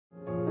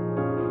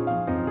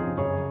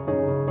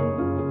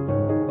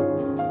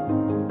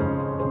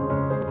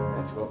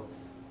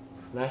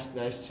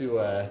nice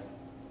to,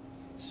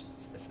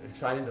 it's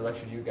exciting to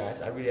lecture to you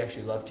guys. I really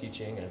actually love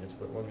teaching, and it's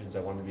one of the reasons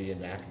I wanted to be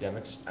into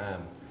academics.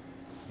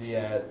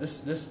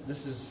 This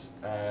is,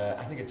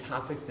 I think, a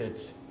topic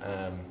that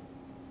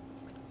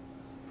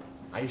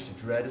I used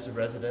to dread as a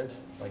resident,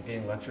 like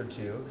getting lectured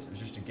to. It was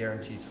just a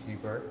guaranteed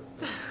sleeper.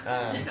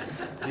 And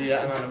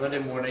on a Monday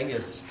morning,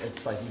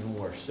 it's like even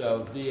worse.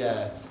 So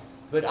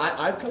but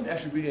I've come to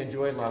actually really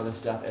enjoy a lot of this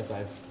stuff as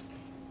I've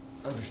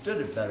understood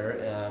it better,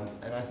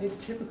 and I think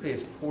typically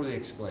it's poorly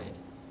explained.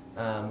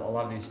 A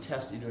lot of these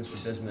tests you do in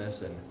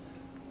strabismus and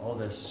all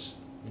this,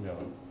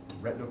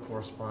 retinal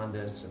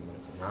correspondence and when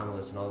it's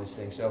anomalous and all these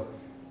things. So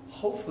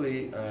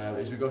hopefully,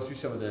 as we go through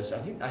some of this, I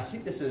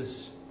think this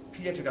is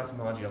pediatric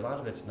ophthalmology. A lot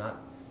of it's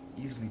not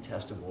easily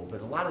testable,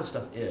 but a lot of the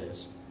stuff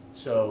is.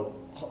 So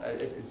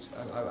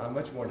I'm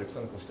much more into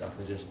clinical stuff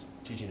than just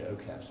teaching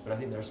OCAPs. But I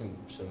think there's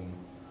some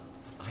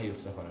high-yield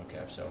stuff on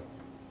OCAP. So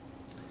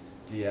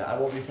I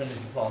won't be offended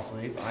if you fall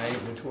asleep. I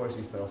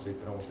notoriously fell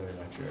asleep at almost every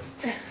lecture.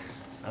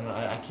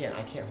 I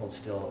can't hold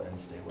still and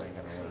stay awake.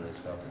 I don't know what it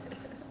is,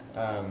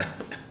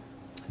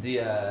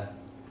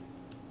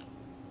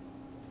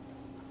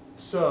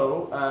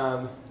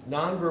 so.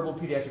 Non-verbal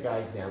pediatric eye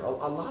exam. A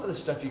lot of the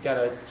stuff you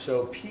gotta,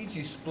 so peds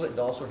you split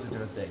into all sorts of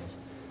different things.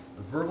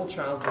 The verbal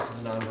child versus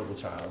the non-verbal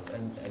child,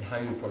 and how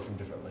you approach them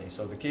differently.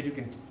 So the kid who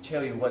can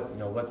tell you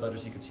what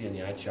letters he can see in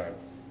the eye chart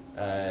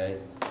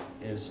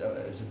is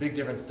a big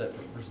difference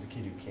versus the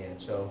kid who can't.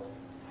 So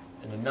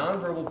in a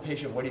non-verbal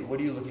patient, what are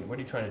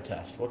you trying to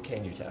test? What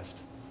can you test?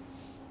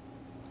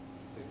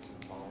 Fix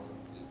and follow.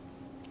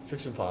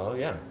 Fix and follow,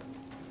 yeah.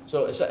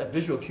 So it's a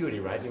visual acuity,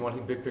 right? You want to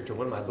think big picture,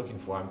 what am I looking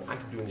for? I'm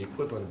actually doing the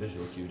equivalent of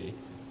visual acuity.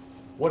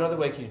 What other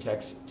way can you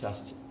test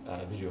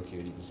visual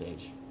acuity at this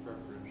age?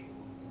 Preferential.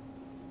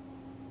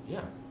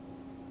 Yeah,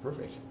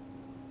 perfect.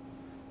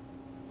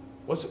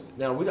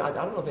 Now, I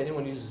don't know if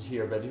anyone uses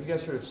here, but have you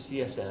guys heard of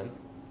CSM,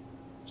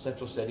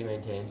 Central Steady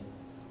Maintained?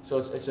 So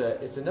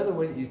it's another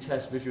way that you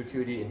test visual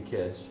acuity in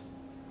kids.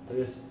 I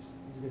was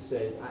going to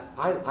say,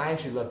 I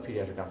actually love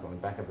pediatric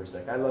ophthalmology. Back up for a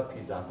sec. I love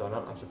peds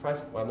ophthalmology, and I'm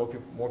surprised why more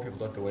people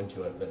don't go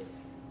into it, but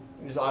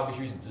there's obvious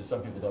reasons that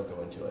some people don't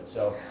go into it.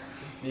 So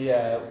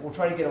we'll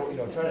try to get, when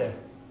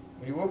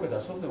you work with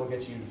us, hopefully we'll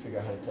get you to figure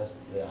out how to test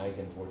the eye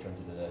exam before we turn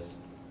to this.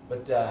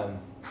 But I'm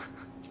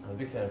a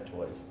big fan of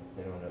toys,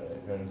 if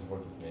anyone who's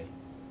worked with me.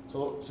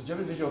 So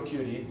jumping to visual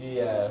acuity,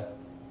 the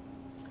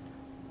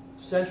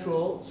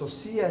central, so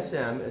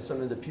CSM is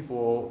something that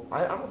people,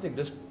 I don't think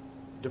this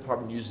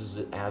department uses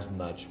it as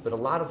much, but a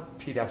lot of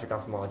pediatric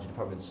ophthalmology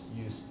departments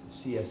use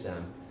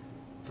CSM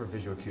for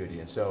visual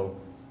acuity. And so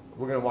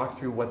we're going to walk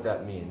through what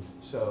that means.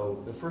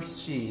 So the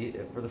first C,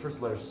 for the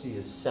first letter C,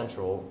 is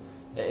central.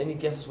 Any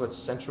guesses what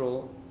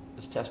central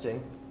is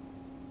testing?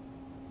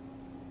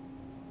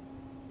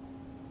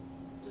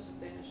 Just if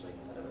they initially,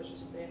 I thought it was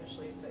just if they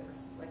initially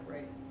fixed, like right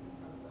in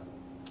front of them.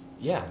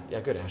 Yeah,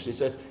 good, Ashley.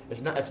 So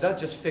it's not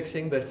just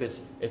fixing, but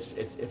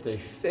if they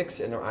fix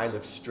and their eye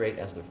looks straight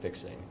as they're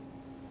fixing.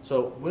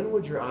 So when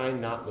would your eye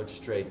not look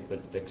straight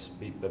but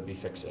be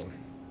fixing?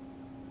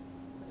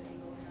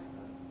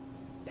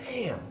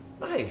 Damn,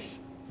 nice.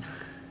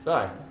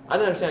 Sorry, I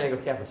didn't understand angle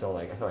cap until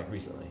I felt like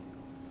recently.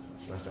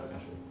 So nice job,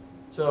 Ashley.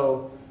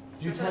 So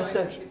do you test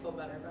centrally?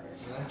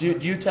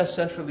 Do you test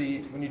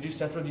centrally when you do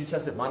central? Do you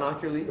test it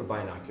monocularly or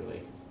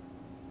binocularly?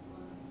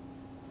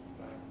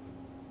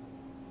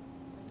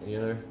 Any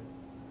other?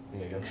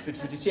 There you go.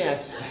 50-50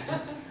 chance.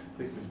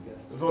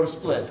 Vote is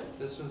split.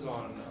 This was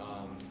on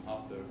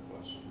Opto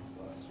questions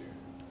last year.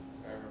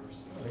 I remember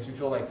seeing It makes you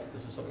feel like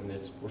this is something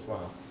that's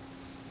worthwhile.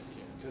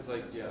 Because two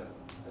of them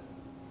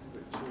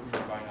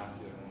are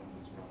binocular and one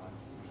was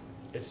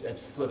monocular.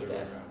 It's flipped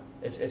that.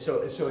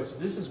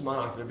 This is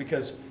monocular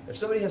because if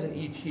somebody has an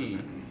ET,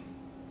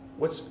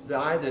 what's the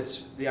eye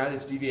that's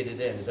deviated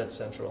in? Is that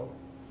central?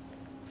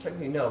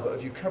 Technically no, but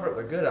if you cover up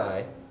a good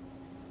eye,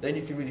 then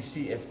you can really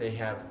see if they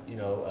have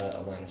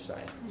a line of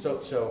sight.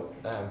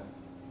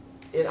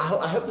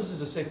 I hope this is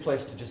a safe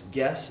place to just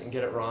guess and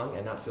get it wrong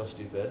and not feel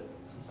stupid.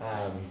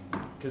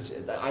 Because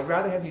I'd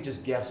rather have you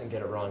just guess and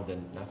get it wrong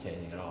than not say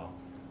anything at all.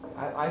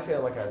 I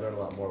feel like I learn a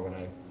lot more when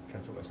I kind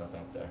of put myself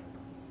out there.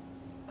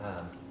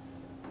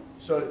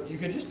 So you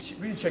can just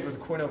really check with the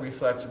corneal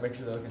reflex and make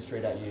sure they're looking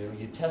straight at you.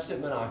 You test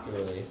it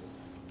monocularly,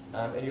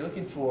 and you're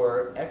looking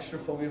for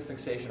extrafoveal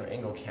fixation or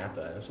angle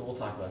kappa. So we'll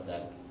talk about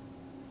that.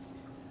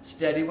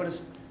 Steady. Let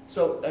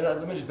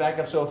me just back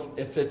up. So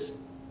if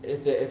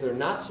they're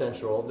not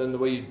central, then the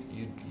way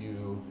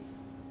you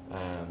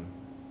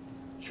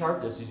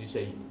chart this is you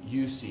say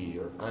UC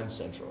or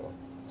uncentral.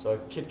 So a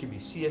kid can be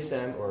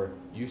CSM or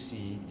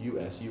UC,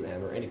 US,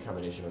 UM, or any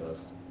combination of those.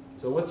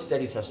 So what's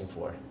steady testing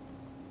for?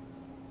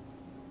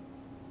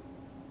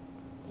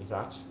 Any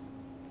thoughts?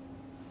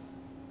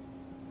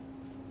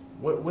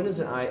 When is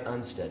an eye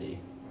unsteady?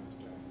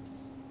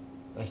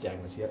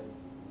 Nystagmus, yep.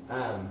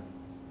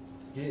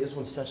 This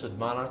one's tested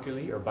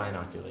monocularly or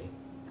binocularly?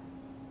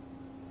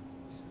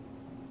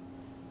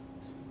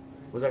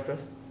 Was that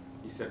Chris?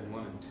 You said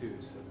 1 and 2,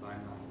 so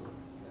binocular.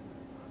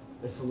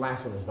 It's the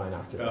last one that's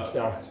binocular. Oh, So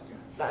gotcha.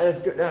 no,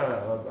 it's good.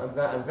 No.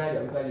 I'm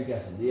glad you're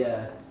guessing.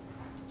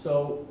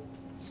 So,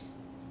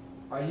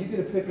 are you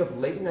going to pick up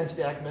latent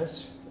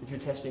nystagmus if you're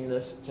testing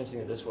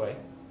it this way?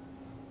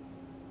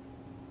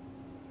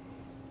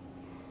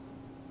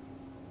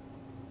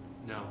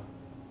 No.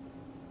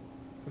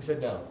 Who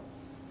said no?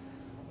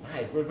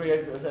 Nice.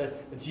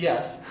 It's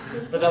yes,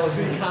 but that was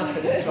really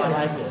confident, so I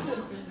liked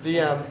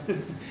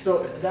it.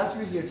 So that's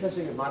the reason you're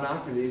testing it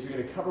monocularly is you're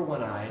going to cover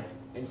one eye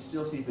and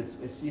still see if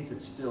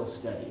it's still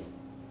steady.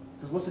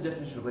 Because what's the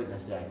definition of latent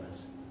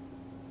nystagmus?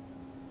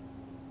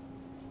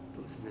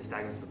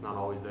 Nystagmus is not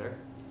always there.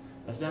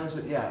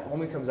 Nystagmus, yeah,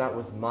 only comes out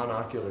with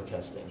monocular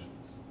testing.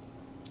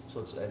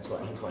 So hence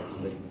why it's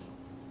latent.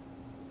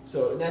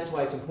 So and that's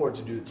why it's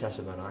important to do the test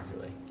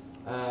monocularly.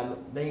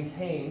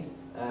 Maintained.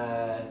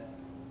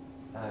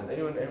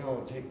 Anyone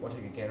want to take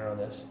a gander on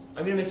this?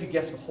 I'm going to make you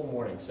guess the whole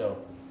morning, so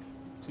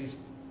please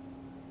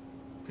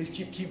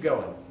keep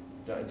going.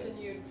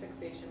 Continued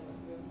fixation with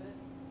movement.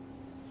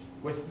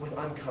 With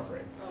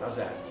uncovering. Oh, How's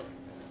that? okay.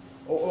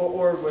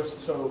 Or with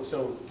so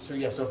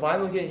if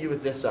I'm looking at you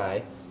with this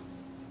eye,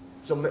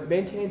 so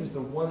maintained is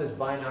the one that's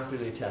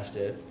binocularly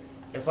tested.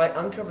 If I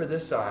uncover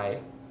this eye,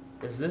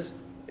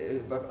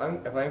 if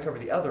I uncover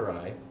the other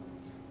eye,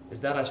 is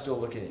that eye still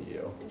looking at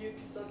you? And you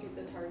still keep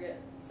the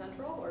target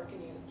central, or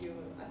can you do?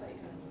 I thought you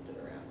kind of moved it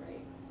around,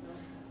 right?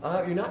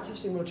 No. You're not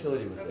testing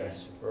motility with Okay.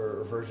 this, or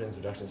reversions,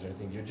 adductions, or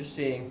anything. You're just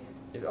seeing,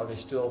 are they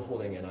still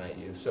holding an eye at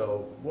you?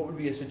 So what would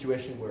be a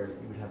situation where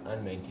you would have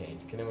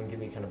unmaintained? Can anyone give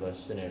me kind of a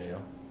scenario?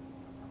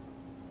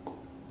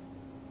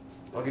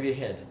 I'll give you a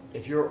hint.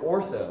 If you're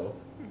ortho,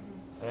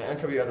 and I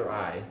uncover your other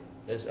eye,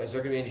 is there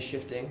going to be any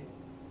shifting?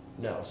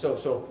 No. So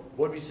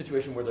what would be a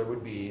situation where there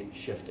would be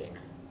shifting?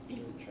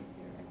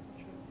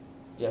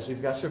 Yeah, so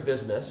you've got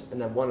strabismus,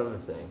 and then one other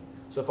thing.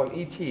 So if I'm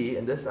ET,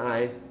 and this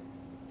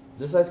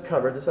eye's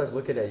covered, this eye's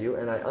looking at you,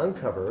 and I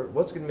uncover,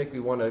 what's going to make me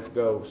want to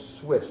go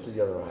switch to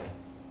the other eye?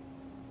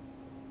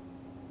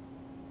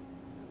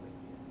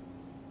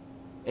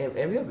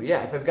 Amblyopia,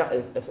 yeah, if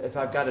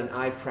I've got an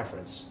eye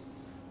preference,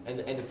 and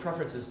the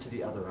preference is to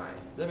the other eye.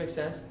 Does that make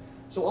sense?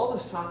 So all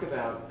this talk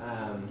about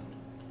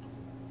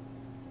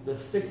the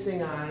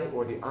fixing eye,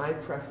 or the eye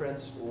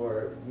preference,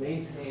 or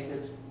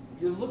maintain,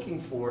 you're looking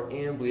for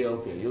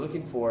amblyopia. You're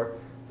looking for,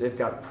 they've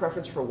got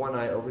preference for one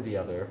eye over the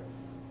other.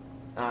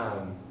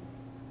 And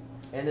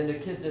in a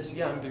kid this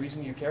young, the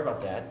reason you care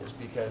about that is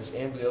because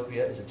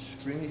amblyopia is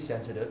extremely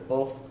sensitive,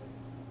 both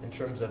in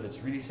terms of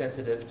it's really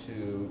sensitive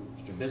to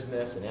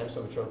strabismus and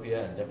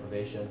anisometropia and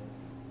deprivation,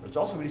 but it's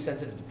also really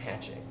sensitive to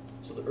patching.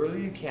 So the earlier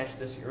you catch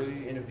this, the earlier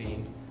you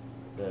intervene,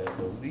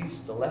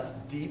 the less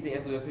deep the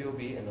amblyopia will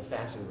be, and the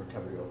faster the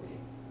recovery will be.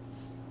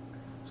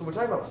 So we're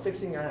talking about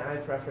fixing eye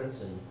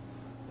preference and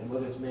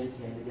whether it's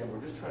maintained. Again,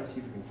 we're just trying to see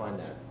if we can find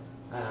that.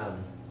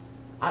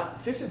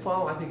 Fix and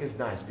follow, I think, is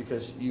nice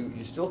because you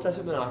still test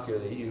it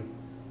monocularly.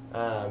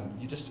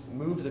 You just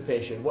move the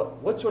patient.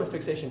 What sort of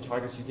fixation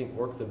targets do you think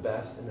work the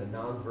best in the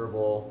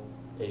nonverbal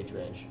age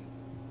range?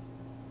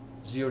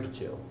 0 to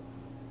 2.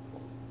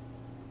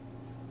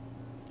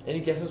 Any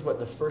guesses what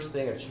the first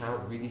thing a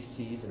child really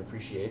sees and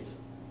appreciates?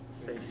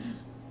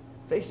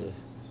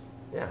 Faces.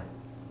 Yeah.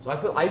 So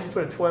I usually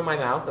put a toy in my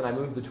mouth and I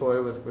move the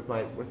toy with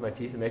my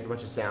teeth and make a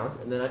bunch of sounds,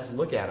 and then I just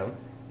look at them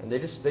and they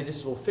just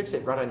will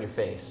fixate right on your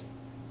face.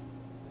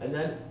 And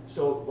then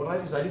so what I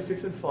do is I do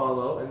fix and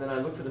follow, and then I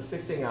look for the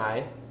fixing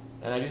eye,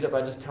 and I do that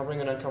by just covering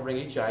and uncovering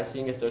each eye,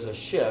 seeing if there's a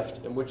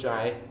shift in which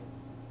eye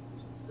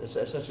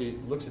essentially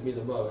looks at me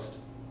the most.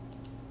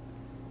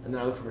 And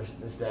then I look for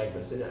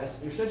nystagmus. And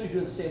you're essentially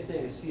doing the same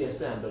thing as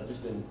CSM, but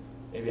just in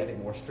maybe I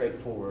think more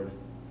straightforward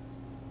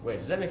ways.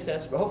 Does that make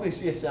sense? But hopefully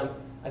CSM,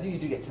 I think you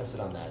do get tested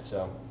on that.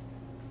 So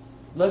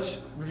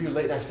let's review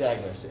late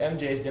nystagmus.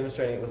 MJ is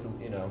demonstrating it with a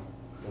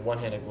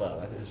one-handed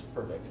glove. I think it's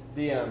perfect.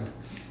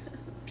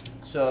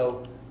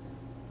 So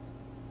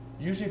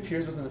usually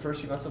appears within the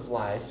first few months of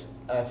life.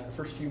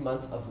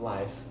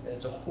 And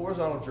it's a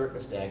horizontal jerk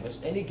nystagmus.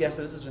 Any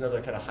guesses? This is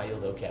another kind of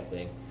high-yield OCAP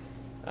thing.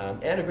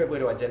 And a great way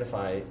to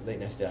identify late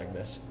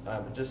nystagmus.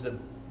 Does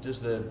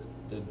the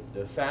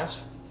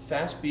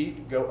fast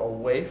beat go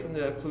away from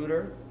the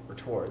occluder or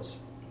towards?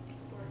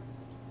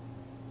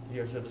 You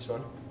ever said this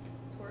one?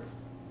 Towards?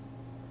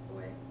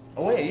 Away.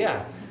 Away,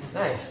 yeah.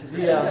 Nice.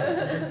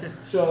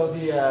 So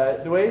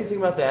the way you think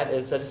about that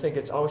is I just think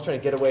it's always trying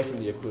to get away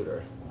from the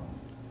occluder.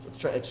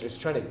 So it's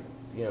trying to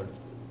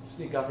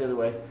sneak off the other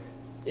way.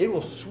 It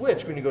will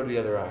switch when you go to the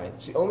other eye.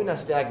 It's the only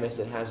nystagmus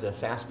that has a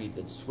fast beat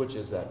that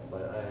switches that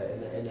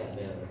in that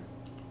manner.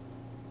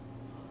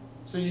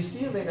 So you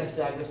see a late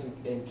nystagmus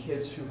in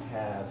kids who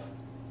have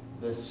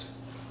this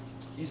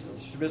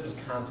strabismus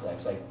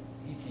complex, like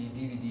ET,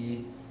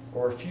 DVD,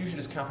 or fusion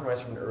is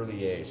compromised from an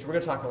early age. So we're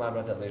going to talk a lot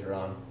about that later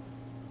on.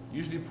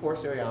 Usually poor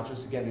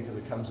stereopsis, again, because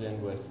it comes in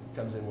with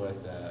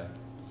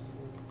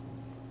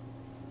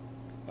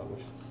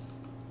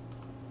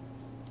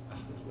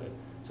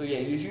so yeah,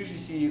 you usually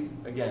see,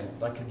 again,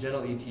 like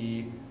congenital ET,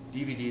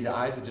 DVD, the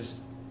eyes are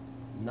just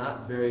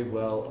not very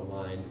well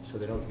aligned, so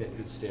they don't get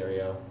good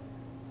stereo.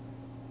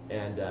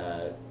 and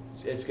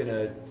it's going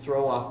to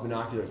throw off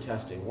monocular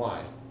testing.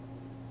 Why?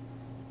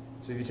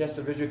 So if you test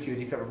a visual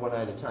acuity, cover one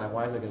eye at a time,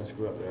 why is that going to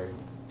screw up their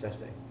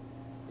testing?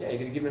 Yeah, you're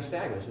going to give them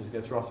nystagmus, it's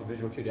going to throw off the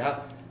visual acuity.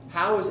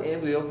 How is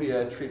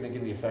amblyopia treatment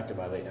going to be affected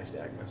by late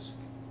nystagmus?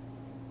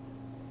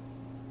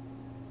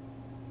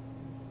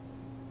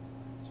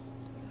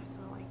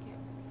 I don't like it.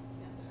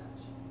 Can't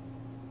patch.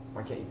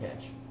 Why can't you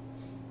patch?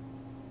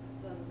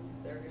 Because then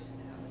they're just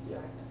gonna have Yeah.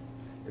 nystagmus.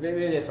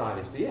 Maybe it's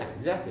obvious, but yeah,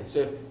 exactly.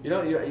 So you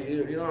don't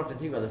have to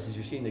think about this as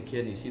you're seeing the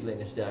kid, and you see late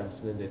nystagmus,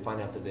 and then they find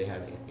out that they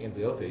have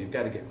amblyopia. You've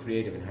got to get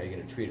creative in how you're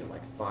going to treat them,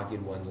 like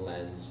fogging one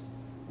lens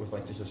with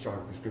like just a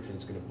stronger prescription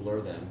that's going to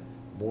blur them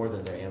more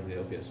than their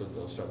amblyopia, so that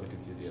they'll start looking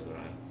through the other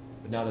eye,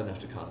 but not enough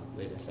to cause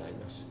late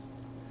nystagmus.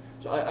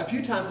 So a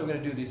few times I'm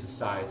going to do these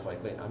asides,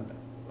 like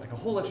a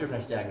whole lecture of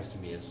nystagmus to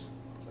me is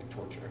like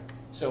torture.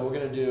 So we're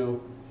going to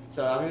do.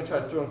 So I'm going to try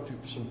to throw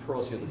some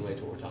pearls here that relate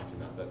to what we're talking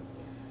about, but.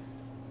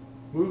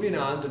 Moving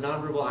on, the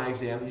nonverbal eye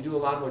exam, you do a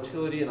lot of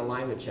motility and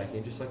alignment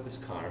checking, just like this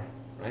car,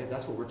 right?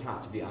 That's what we're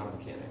taught to be auto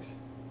mechanics.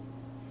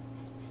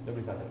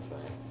 Nobody thought that was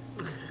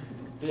funny.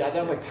 Yeah, that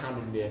was like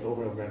pounding me like,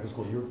 over and over in medical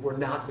school. We're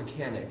not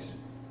mechanics,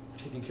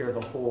 taking care of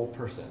the whole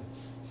person.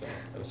 So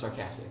that was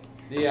sarcastic.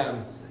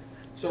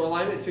 So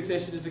alignment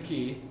fixation is the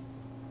key.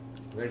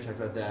 We already talked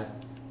about that.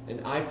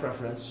 And eye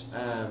preference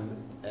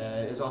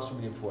is also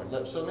really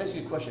important. So let me ask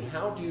you a question.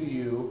 How do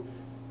you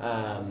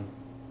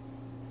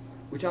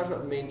we talked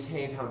about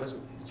maintained, how it's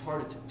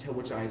hard to tell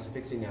which eye is a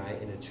fixing eye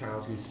in a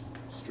child who's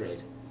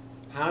straight.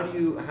 How do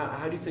you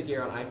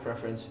figure out eye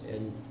preference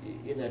in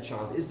that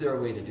child? Is there a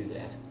way to do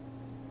that?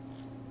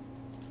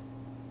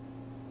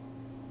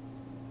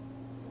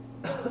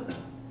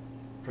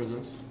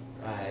 Prisms,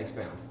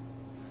 expound.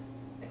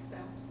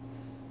 Expound.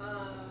 I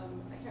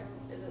can't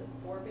remember, is it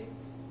 4 base?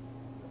 Is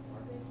it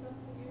 4 base up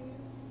that you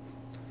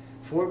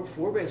use?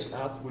 4 base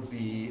up would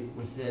be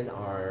within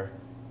our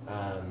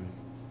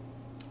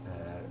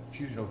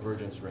fusional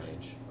vergence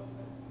range.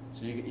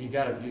 So you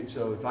gotta.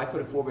 So if I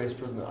put a 4 base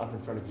prism up in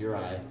front of your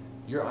eyes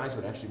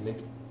would actually make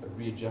a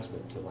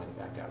readjustment to line it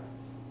back up.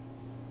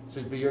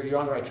 So, but you're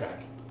on the right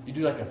track. You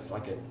do like a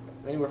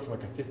anywhere from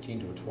like a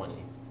 15 to a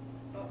 20.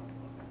 Oh,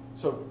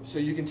 okay. So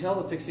you can tell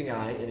the fixing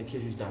eye in a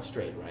kid who's not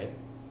straight, right?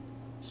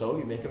 So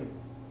you make them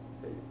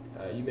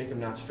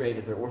not straight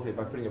if they're ortho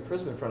by putting a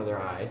prism in front of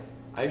their eye.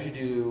 I usually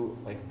do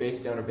like base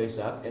down or base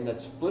up, and that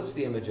splits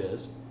the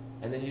images,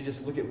 and then you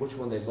just look at which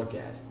one they look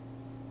at.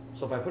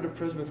 So if I put a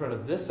prism in front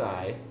of this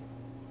eye,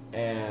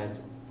 and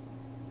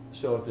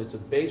so if it's a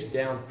base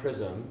down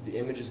prism, the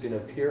image is going to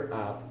appear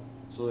up.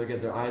 So they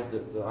get the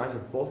eyes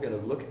are both going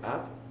to look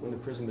up when the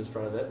prism is in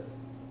front of it.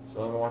 So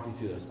I'm going to walk you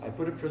through this. I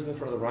put a prism in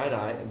front of the right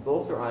eye, and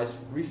both their eyes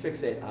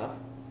refixate up.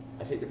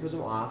 I take the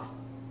prism off,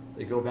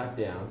 they go back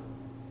down.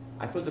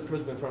 I put the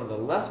prism in front of the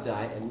left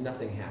eye, and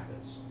nothing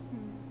happens.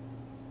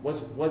 What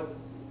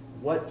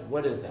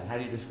is that? How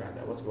do you describe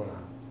that? What's going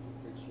on?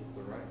 Fix with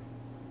the right.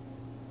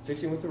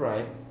 Fixing with the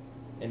right,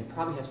 and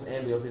probably have some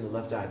amblyopia in the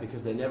left eye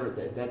because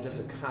that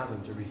doesn't cause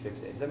them to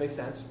refixate. Does that make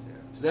sense? Yeah.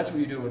 So that's what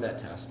you do with that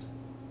test.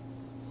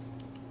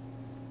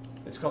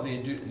 It's called the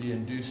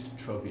induced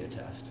tropia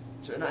test.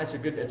 So no, it's a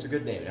good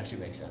name. It actually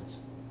makes sense.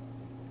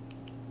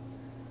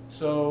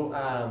 So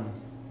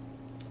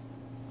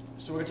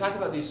so we're going to talk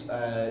about these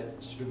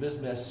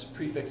strabismus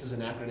prefixes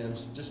and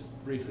acronyms just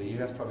briefly. You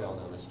guys probably all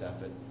know this stuff,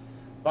 but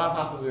Bob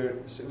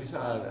Hoffman, we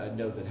saw a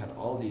note that had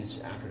all these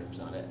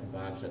acronyms on it, and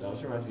Bob said, "Oh,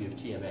 this reminds me of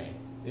TMA."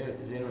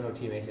 Does anyone know what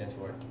TMA stands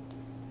for?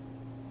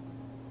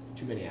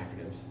 Too many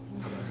acronyms.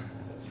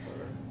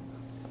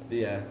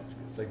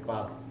 It's like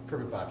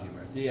perfect Bob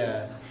humor.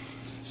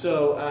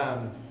 So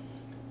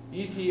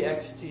ET,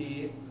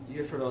 XT, you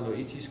guys probably all know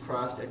ET's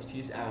crossed,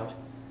 XT's out.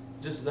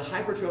 Does the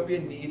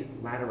hypertropia need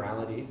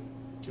laterality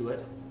to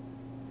it?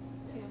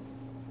 Yes.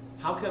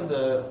 How come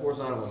the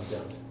horizontal ones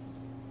don't?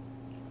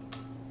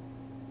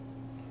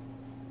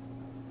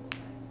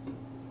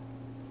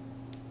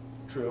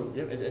 True.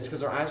 Yep, it's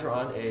because our eyes are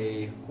on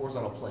a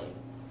horizontal plane.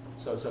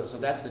 So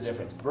that's the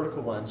difference.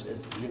 Vertical ones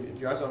is if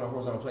your eyes are on a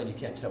horizontal plane, you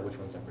can't tell which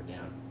one's up or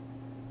down.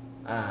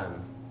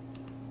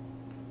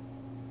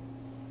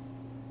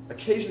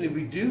 Occasionally,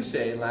 we do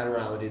say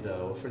laterality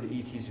though for the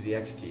ETs or the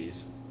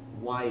XTs.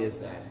 Why is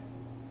that?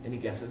 Any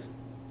guesses?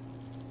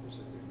 There's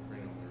like a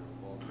cranial nerve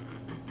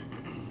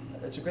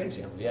involved. That's a great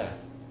example. Yeah,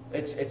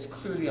 it's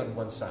clearly on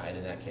one side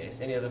in that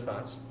case. Any other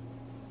thoughts?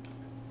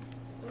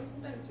 Don't we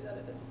sometimes do that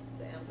if it's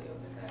the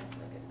amblyopic eye,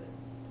 like if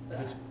it's the...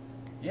 If it's,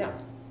 yeah.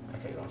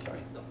 Okay. Oh, sorry.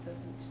 No, it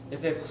doesn't.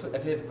 If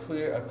they have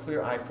a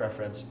clear eye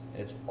preference,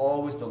 and it's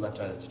always the left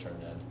eye that's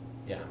turned in.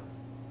 Yeah.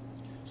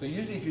 So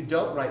usually, if you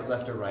don't write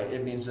left or right,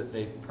 it means that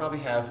they probably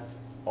have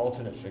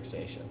alternate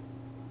fixation.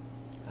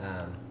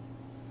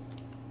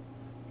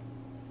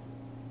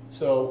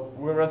 So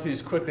we're gonna run through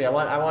these quickly. I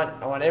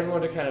want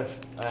everyone to kind of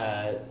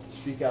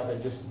speak up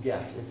and just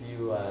guess. If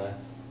you,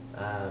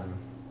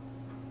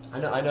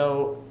 I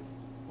know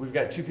we've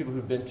got 2 people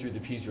who've been through the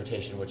P's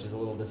rotation, which is a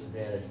little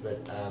disadvantage,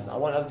 but I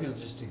want other people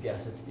just to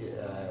guess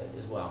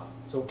as well.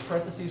 So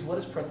parentheses. What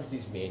does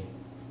parentheses mean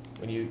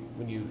when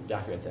you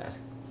document that?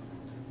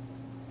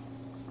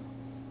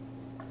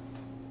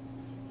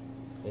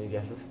 Any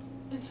guesses?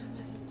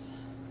 Intermittent.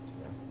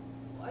 Yeah.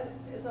 What,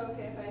 is that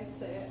okay if I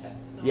say it? If no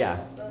one Yeah.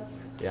 else does?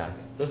 Yeah.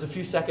 There's a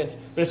few seconds,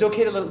 but it's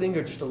okay to let it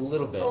linger just a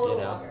little bit, A little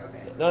you know? longer,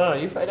 okay. No,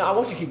 you're fine. No, I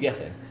want you to keep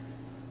guessing.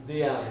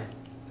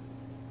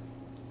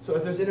 So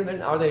if there's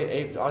intermittent, are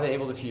they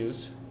able to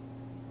fuse?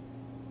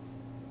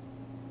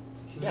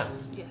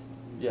 Yes. Yes.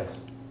 Yes.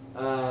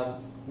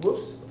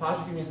 Whoops.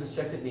 Apostrophe means it's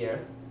checked at near.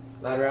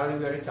 Laterality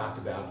we already talked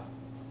about.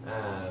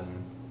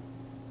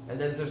 And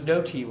then if there's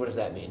no T, what does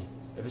that mean?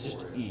 If it's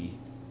just E.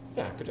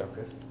 Yeah, good job,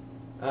 Chris.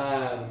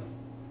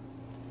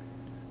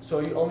 So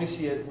you only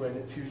see it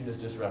when fusion is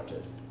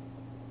disrupted.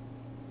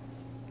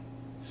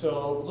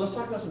 So let's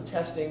talk about some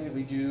testing that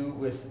we do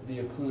with the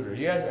occluder.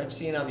 You guys have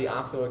seen on the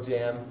ophtho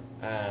exam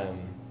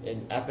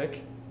in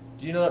EPIC.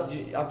 Do you know that?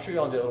 I'm sure you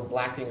all do. A little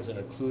black thing is an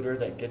occluder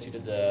that gets you to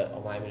the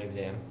alignment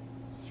exam.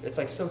 It's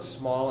like so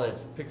small and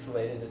it's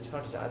pixelated. It's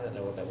hard to tell. I didn't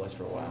know what that was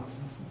for a while.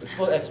 It's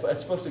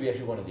supposed to be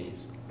actually one of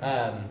these.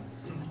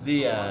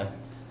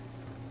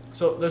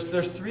 So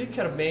there's three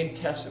kind of main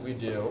tests that we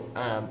do,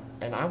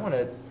 and I'm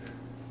gonna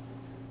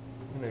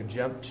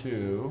jump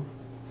to.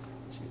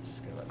 Let's see, it's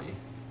just gonna let me.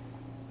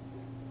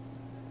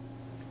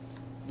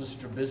 The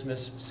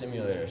Strabismus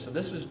simulator. So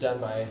this was done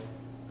by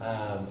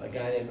a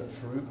guy named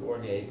Farouk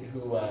Orgate,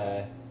 who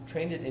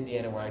trained at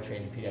Indiana, where I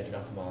trained in pediatric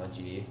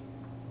ophthalmology.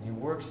 And he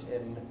works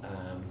in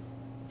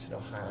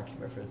Ohio. I can't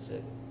remember if it's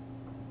not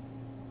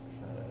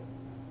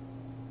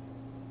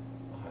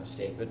Ohio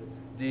State, but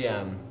the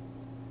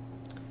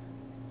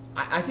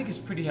I think it's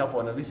pretty helpful,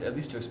 and at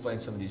least to explain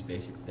some of these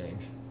basic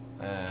things,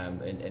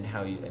 and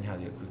how the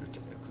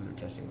occluder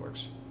testing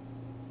works.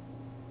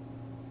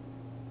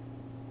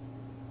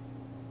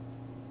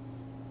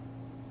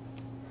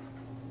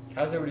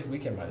 How's everybody's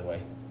weekend, by the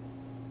way?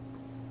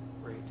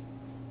 Great.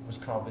 Was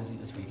Carl busy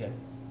this weekend?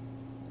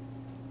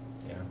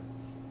 Yeah.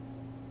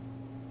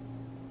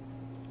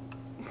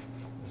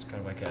 It's kind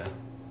of like a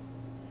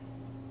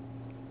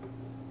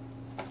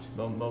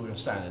moment of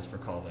silence for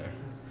Carl there.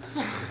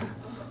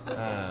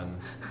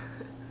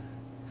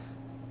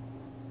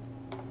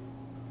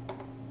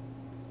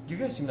 You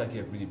guys seem like you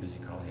have really busy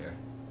call here.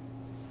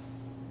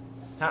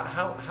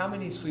 How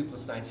many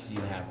sleepless nights do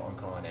you have on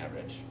call on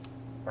average?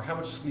 Or how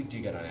much sleep do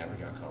you get on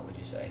average on call, would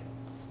you say?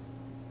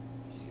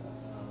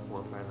 4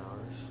 or 5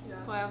 hours. Yeah.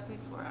 I would say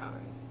 4 hours.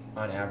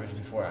 Yeah. On average,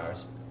 4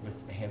 hours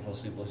with a handful of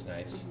sleepless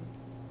nights.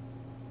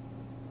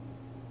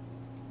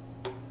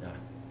 Yeah.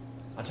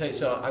 I'll tell you,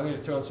 so I'm going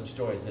to throw in some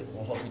stories that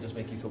will hopefully just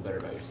make you feel better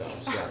about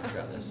yourselves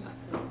throughout this.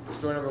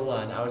 Story number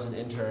one, I was an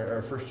intern,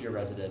 or first year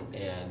resident,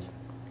 and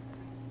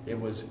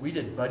we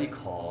did buddy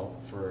call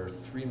for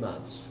 3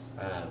 months,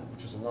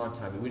 which was a long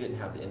time, but we didn't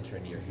have the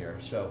intern year here.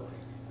 So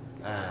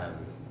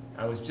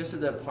I was just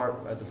at the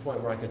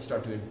point where I could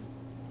start doing,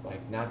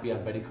 not be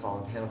on buddy call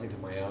and handle things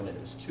on my own. And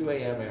it was 2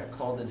 a.m. I got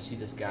called in to see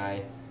this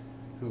guy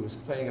who was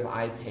complaining of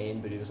eye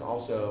pain, but he was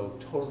also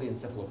totally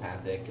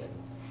encephalopathic and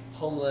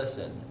homeless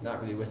and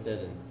not really with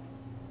it. And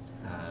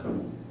I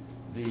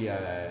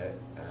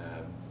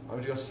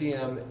went to go see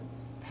him,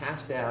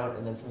 passed out,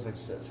 and then someone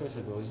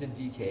said, well, he's in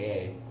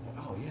DKA. I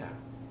thought, oh yeah,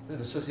 there's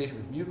an association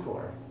with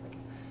Mucor.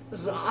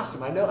 This is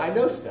awesome. I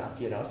know stuff,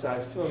 so I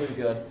feel really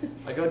good.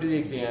 I go do the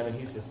exam, and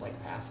he's just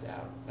passed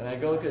out. And I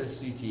go look at his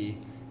CT,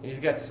 and he's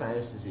got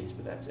sinus disease,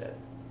 but that's it.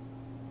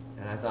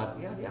 And I thought,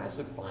 yeah, the eyes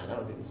look fine. I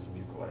don't think this is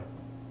Mucor.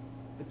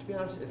 But to be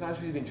honest, if I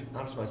was really being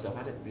honest with myself,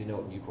 I didn't really know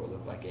what Mucor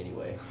looked like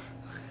anyway.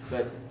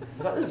 But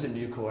I thought, this is a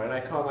Mucor. And I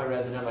called my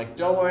resident. I'm like,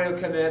 don't worry, he'll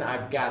come in.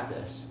 I've got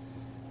this.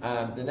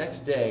 The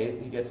next day,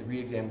 he gets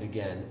re-examined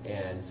again,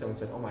 and someone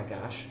said, oh my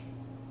gosh,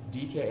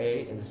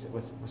 DKA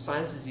with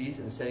sinus disease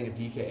in the setting of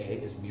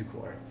DKA is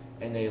Mucor,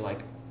 and they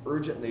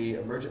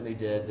emergently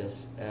did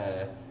this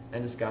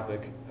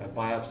endoscopic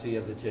biopsy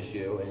of the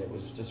tissue, and it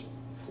was just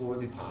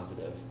fluidly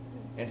positive.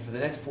 And for the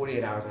next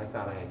 48 hours, I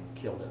thought I had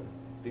killed him,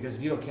 because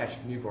if you don't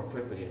catch Mucor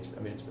quickly,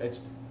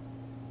 it's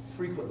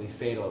frequently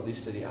fatal, at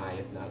least to the eye,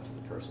 if not to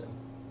the person.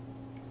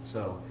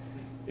 So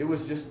it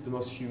was just the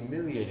most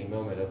humiliating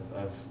moment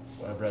of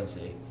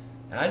residency.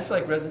 And I just feel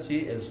like residency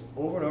is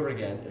over and over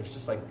again, it's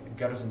just like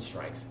gutters and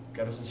strikes,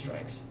 gutters and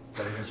strikes,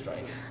 gutters and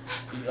strikes.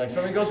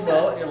 Something goes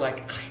well, and you're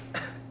like,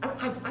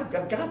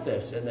 I've got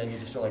this, and then you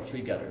just feel like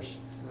 3 gutters.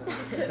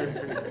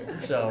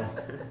 So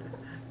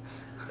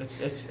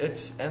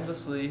it's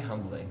endlessly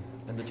humbling,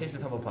 and the taste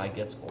of humble pie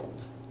gets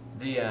old.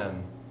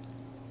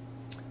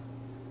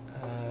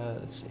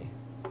 Let's see,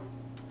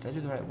 did I do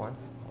the right one?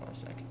 Hold on a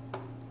sec.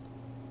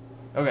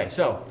 Okay,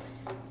 so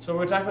we're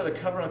going to talk about the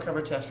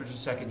cover-on-cover test for just a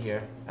second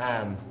here.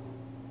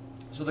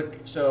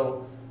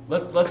 So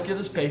let's give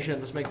this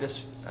patient, let's give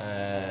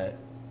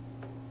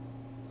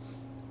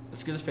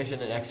this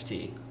patient an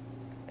XT.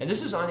 And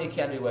this is on the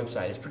Academy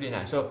website, it's pretty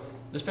nice. So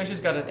this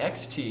patient's got an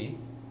XT,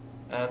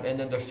 and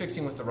then they're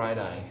fixing with the right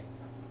eye.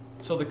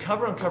 So the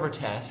cover-on-cover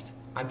test,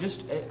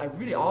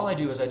 all I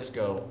do is I just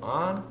go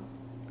on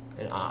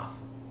and off.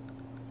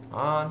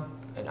 On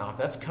and off,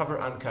 that's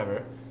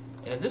cover-on-cover.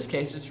 And in this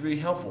case, it's really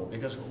helpful,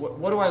 because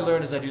what do I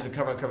learn as I do the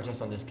cover-on-cover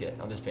test on this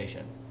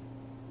patient?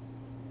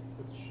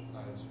 Which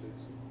eye is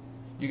fixing?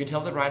 You can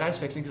tell the right eye is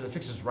fixing because it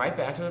fixes right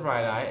back to the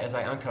right eye as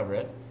I uncover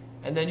it.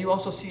 And then you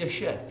also see a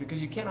shift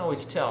because you can't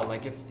always tell.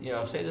 Like if,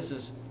 say this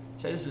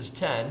is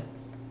 10,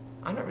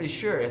 I'm not really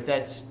sure if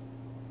that's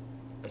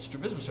a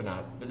strabismus or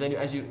not. But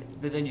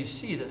then you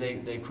see that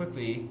they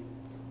quickly,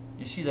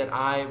 you see that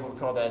eye, what we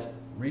call that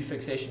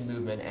refixation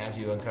movement as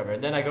you uncover.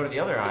 And then I go to the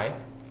other eye,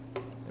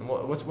 and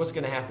what's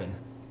going to happen?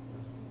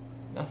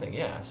 Nothing.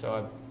 Yeah.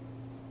 So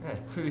I'm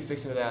clearly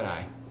fixing with that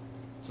eye.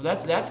 So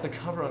that's the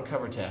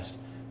cover-uncover test.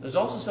 There's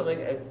also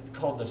something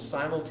called the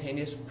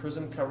simultaneous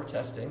prism cover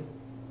testing.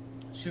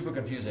 Super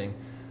confusing.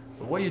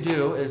 But what you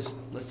do is,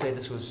 let's say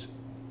this was,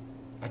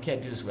 I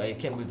can't do this way, I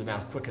can't move the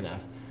mouse quick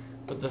enough.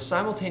 But the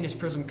simultaneous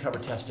prism cover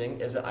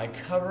testing is that I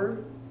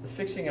cover the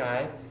fixing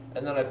eye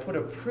and then I put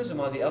a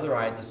prism on the other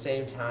eye at the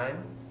same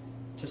time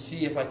to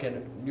see if I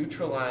can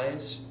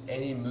neutralize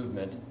any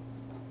movement.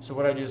 So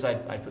what I do is I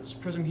put this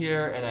prism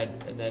here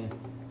and then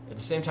at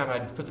the same time I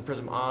put the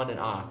prism on and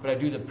off. But I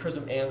do the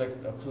prism and the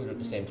occluder at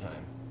the same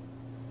time.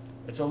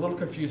 It's a little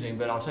confusing,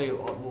 but I'll tell you,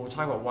 we'll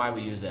talk about why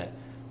we use that.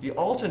 The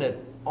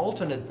alternate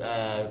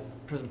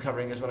prism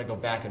covering is when I go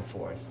back and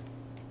forth.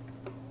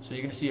 So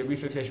you're going to see a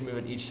refixation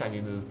movement each time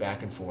you move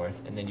back and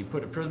forth, and then you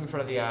put a prism in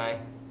front of the eye,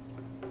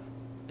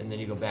 and then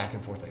you go back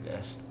and forth like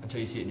this until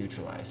you see it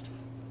neutralized.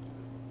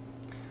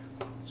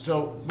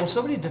 So will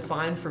somebody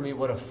define for me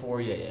what a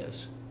foria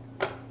is?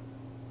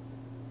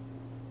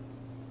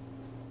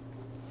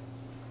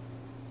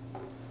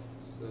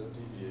 It's a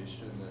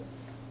deviation that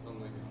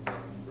only comes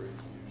out in great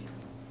fusion.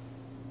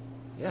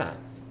 Yeah.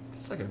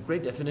 It's like a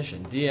great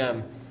definition. Let me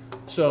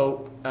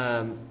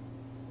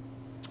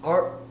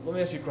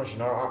ask you a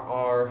question.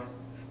 Are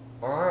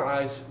our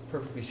eyes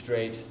perfectly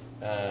straight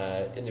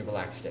in the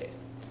relaxed state?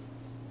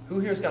 Who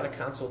here's got a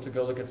consult to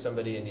go look at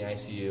somebody in the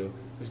ICU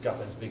who's got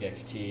this big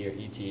XT or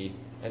ET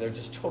and they're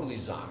just totally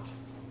zonked?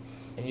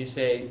 And you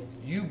say,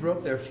 you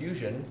broke their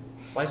fusion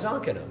by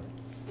zonking them.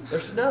 They're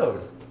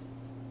snowed.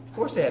 Of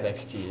course they have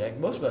XT. Like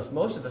most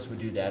of us would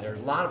do that, or a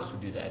lot of us would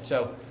do that.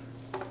 So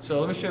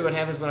let me show you what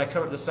happens when I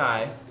cover this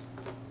eye.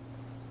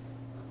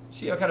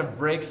 See how it kind of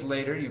breaks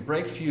later? You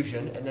break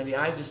fusion, and then the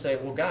eyes just say,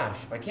 well, gosh,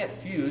 if I can't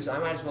fuse, I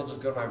might as well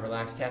just go to my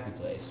relaxed happy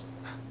place,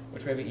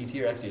 which may be ET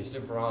or XT. It's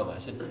different for all of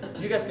us. And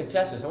you guys can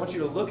test this. I want you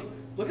to look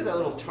at that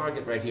little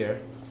target right here.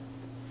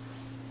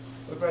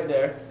 Look right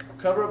there.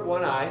 Cover up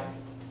one eye.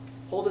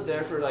 Hold it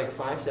there for like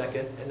 5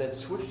 seconds, and then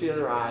switch to the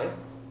other eye.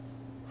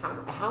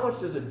 How much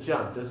does it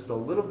jump? Does it a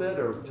little bit,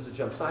 or does it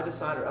jump side to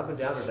side, or up and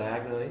down, or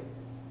diagonally?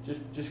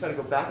 Just kind of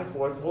go back and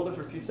forth. Hold it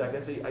for a few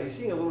seconds. Are you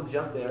seeing a little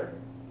jump there?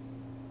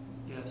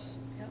 Yes.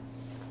 Yep.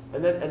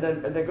 And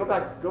then go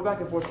back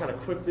and forth kind of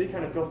quickly,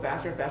 kind of go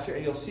faster and faster,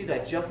 and you'll see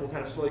that jump will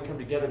kind of slowly come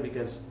together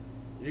because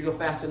if you go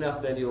fast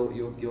enough, then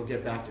you'll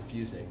get back to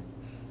fusing.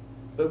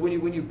 But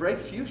when you break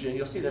fusion,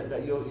 you'll see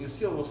that you'll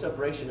see a little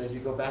separation as you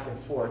go back and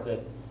forth.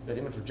 That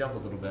image will jump a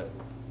little bit.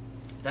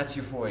 That's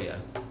your foria.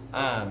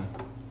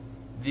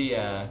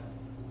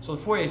 So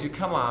the foria, as you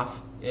come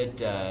off,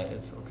 it's a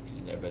little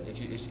confusing there, but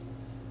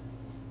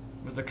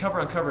with the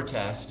cover-on-cover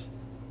test,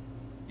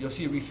 you'll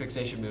see a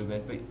refixation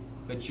movement,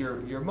 but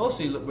you're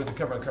mostly, with the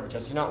cover-on-cover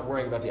test, you're not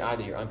worrying about the eye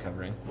that you're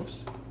uncovering.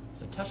 Whoops,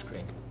 it's a touch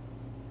screen.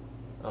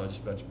 Oh, I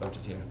just bumped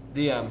it here.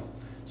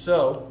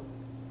 So,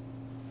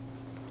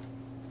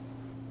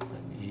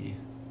 let me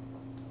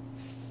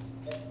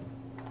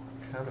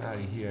come out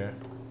of here.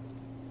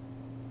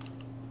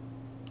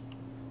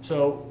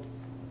 So,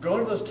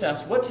 going to those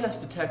tests, what test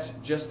detects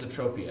just the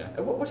tropia?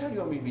 And what time do you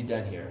want me to be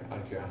done here, out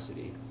of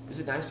curiosity? Is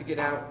it nice to get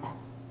out?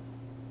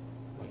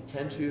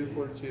 10 to,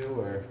 quarter to,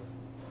 or?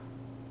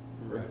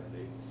 Right.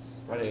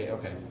 Right at 8,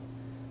 okay.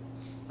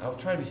 I'll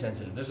try to be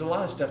sensitive. There's a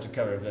lot of stuff to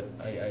cover, but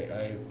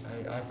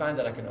I find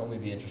that I can only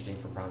be interesting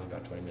for probably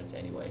about 20 minutes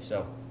anyway.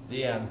 So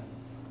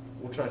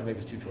we'll try to make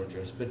this too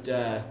torturous. But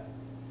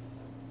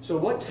so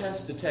what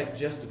tests detect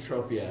just the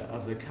tropia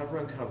of the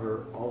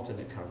cover-on-cover,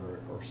 alternate cover,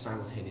 or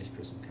simultaneous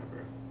prism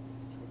cover?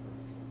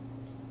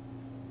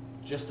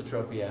 Just the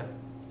tropia.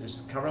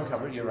 There's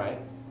cover-on-cover. You're right.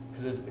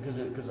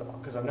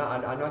 Because I'm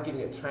not giving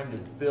it time to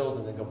build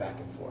and then go back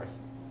and forth.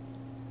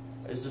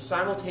 Is the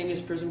simultaneous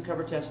prism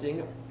cover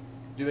testing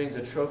doing the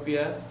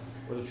tropia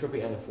or the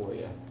tropia and the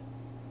foria?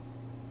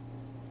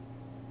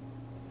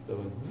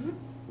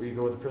 Where you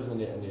go with the prism and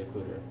the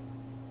occluder.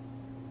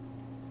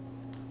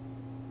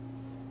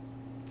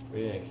 What do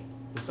you think?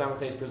 The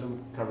simultaneous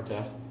prism cover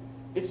test.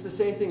 It's the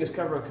same thing as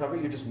cover on cover,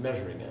 you're just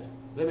measuring it.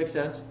 Does that make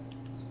sense?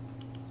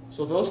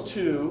 So those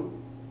two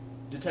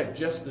detect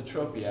just the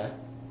tropia.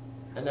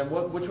 And then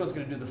which one's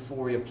going to do the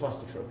foria plus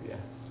the tropia?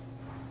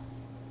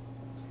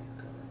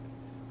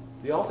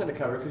 The alternate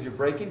cover, because you're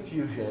breaking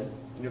fusion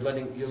and you're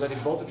letting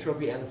both the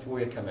tropia and the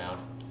foria come out.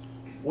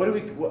 What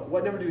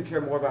number do we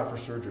care more about for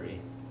surgery?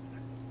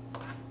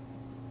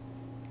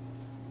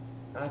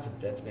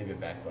 That's maybe a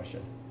bad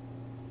question.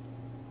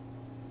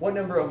 What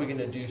number are we going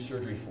to do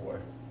surgery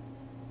for?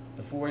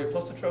 The foria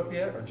plus the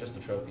tropia, or just the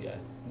tropia?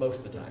 Most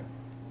of the time.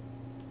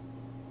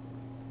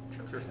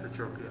 Just the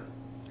tropia.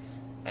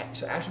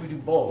 So actually we do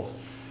both.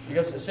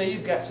 Because say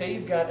you've got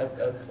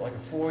like a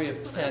fovea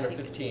of 10 or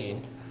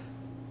 15,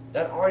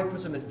 that already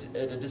puts them at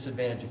a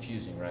disadvantage of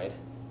fusing, right?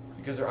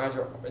 Because their eyes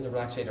are in the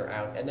relaxed state are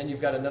out. And then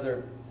you've got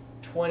another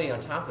 20 on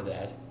top of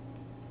that.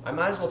 I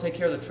might as well take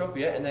care of the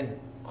tropia and then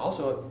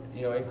also,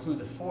 include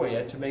the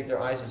fovea to make their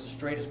eyes as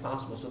straight as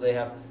possible, so they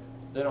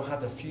don't have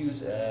to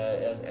fuse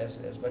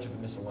as much of a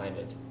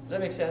misalignment. Does that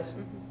make sense?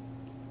 Mhm.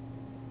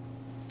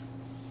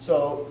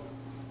 So,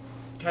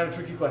 kind of a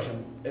tricky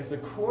question. If the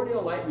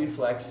corneal light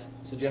reflex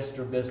suggests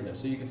strabismus,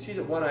 so you can see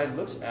that one eye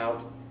looks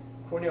out,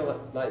 corneal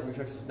light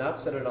reflex is not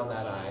centered on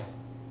that eye,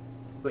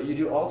 but you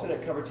do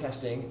alternate cover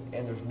testing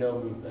and there's no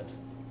movement.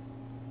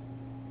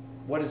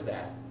 What is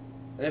that?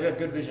 And they've got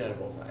good vision out of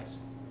both eyes.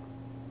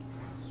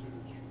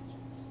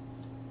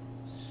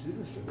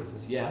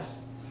 Pseudostrabismus, yes.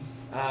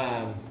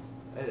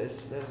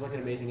 That's like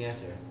an amazing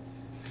answer.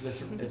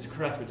 Because it's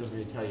correct, but it doesn't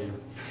really tell you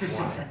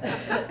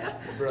why.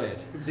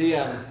 Brilliant.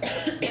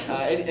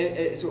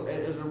 So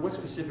what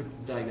specific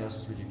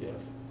diagnosis would you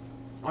give?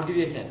 I'll give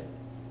you a hint.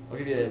 I'll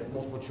give you a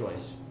multiple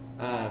choice.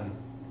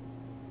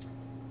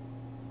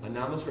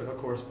 Anomalous retinal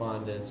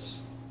correspondence,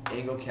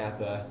 angle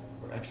kappa,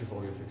 or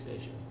extrafoveal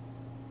fixation.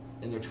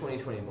 And they're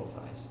 20/20 in both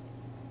eyes.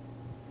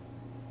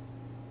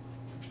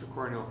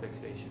 Extracorneal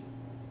fixation.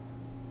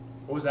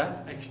 What was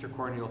that?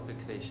 Extracorneal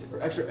fixation. Or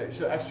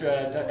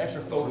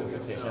extrafoveal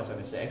fixation, that's what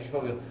I'm going to say,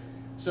 extrafoveal.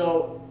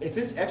 So if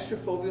it's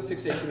extrafoveal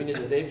fixation, meaning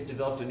that they've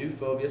developed a new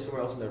fovea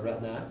somewhere else in their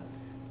retina,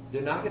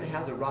 they're not going to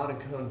have the rod and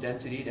cone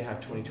density to have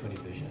 20/20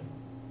 vision.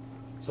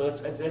 So I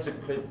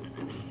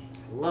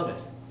love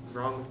it.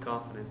 Wrong with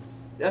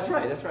confidence. That's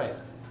right, that's right.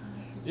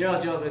 They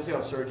say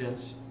about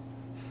surgeons,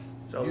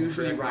 So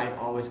usually right,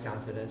 always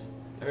confident.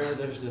 I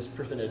remember there's this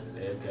person at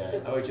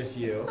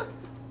OHSU,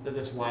 that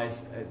this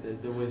wise,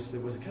 there was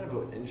kind of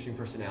an interesting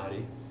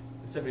personality.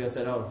 And somebody else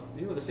said, oh,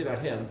 you know what to say about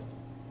him?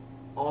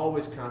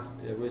 Always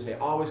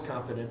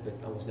confident, but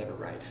almost never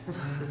right.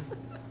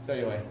 So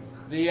anyway,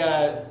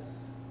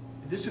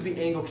 this would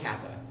be angle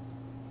kappa.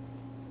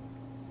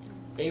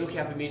 Angle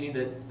kappa meaning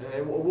that,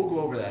 and we'll go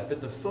over that, but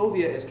the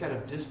fovea is kind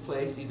of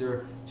displaced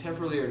either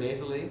temporally or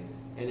nasally,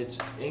 and it's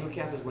angle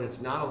kappa is when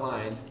it's not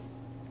aligned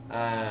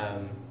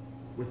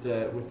with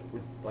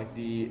like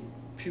the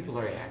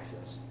pupillary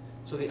axis.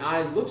 So the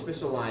eye looks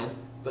misaligned,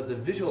 but the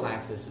visual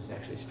axis is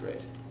actually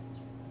straight.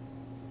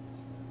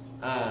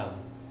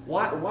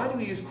 Why do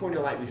we use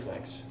corneal light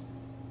reflex?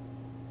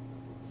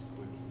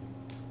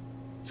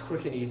 It's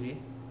quick and easy.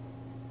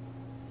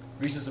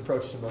 Reese's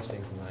approach to most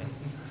things in life.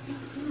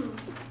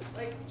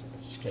 Like,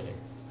 Just kidding.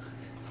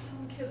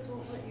 some kids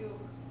won't let you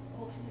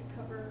alternate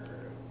cover.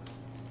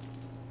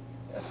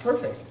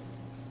 Perfect.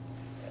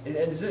 And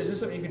is this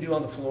something you can do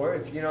on the floor?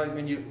 If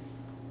when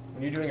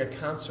you're doing a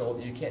consult,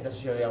 you can't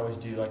necessarily always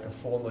do like a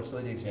full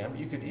motility exam, but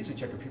you could easily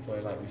check a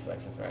pupillary light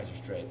reflex if their eyes are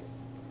straight.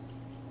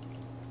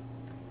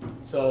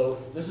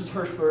 So this is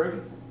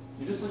Hirschberg.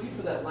 You're just looking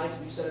for that light to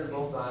be centered in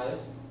both eyes.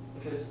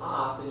 If it's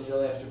off, then you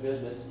know they have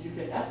strabismus. You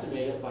can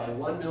estimate it by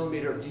 1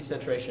 millimeter of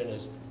decentration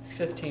as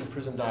 15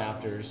 prism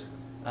diopters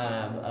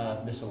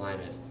of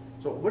misalignment.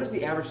 So what is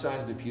the average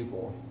size of the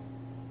pupil?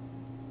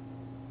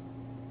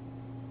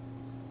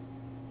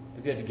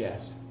 If you had to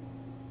guess.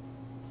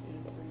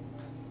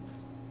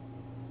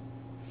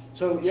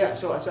 So yeah,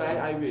 so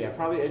I agree.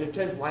 It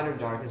depends light or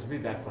dark. It's a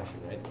really bad question,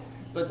 right?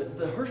 But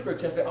the Hirschberg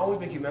test, they always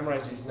make you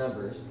memorize these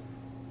numbers.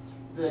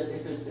 That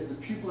if the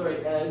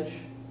pupillary edge,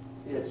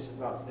 it's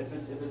about if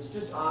it's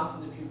just off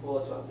in the pupil,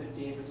 it's about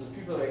 15. If it's the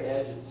pupillary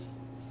edge, it's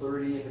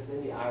 30. If it's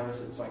in the iris,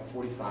 it's like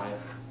 45.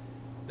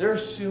 They're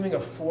assuming a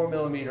 4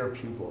 millimeter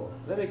pupil.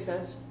 Does that make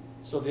sense?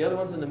 So the other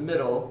one's in the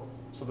middle.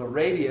 So the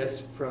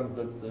radius from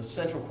the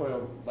central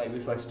corneal light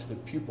reflex to the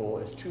pupil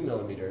is 2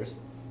 millimeters.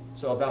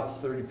 So about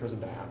 30 prism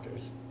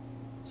diopters.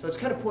 So it's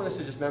kind of pointless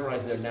to just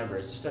memorize their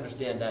numbers. Just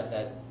understand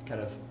that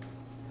kind of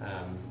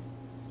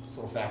this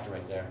little factor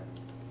right there.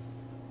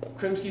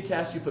 Krimsky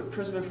test, you put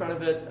prism in front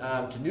of it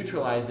to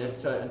neutralize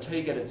it until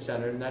you get it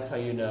centered, and that's how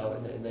you know.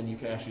 And then you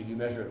can you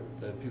measure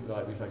the pupillary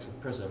light reflex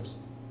with prisms.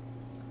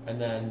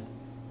 And then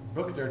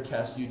Bruckner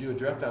test, you do a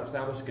direct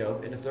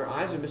ophthalmoscope, and if their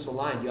eyes are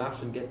misaligned, you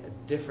often get a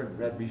different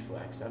red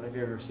reflex. I don't know if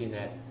you've ever seen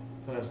that.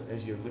 Sometimes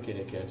as you're looking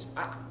at kids,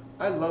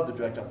 I love the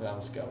direct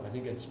ophthalmoscope. I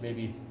think it's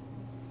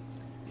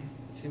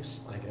it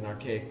seems like an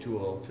archaic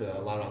tool to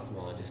a lot of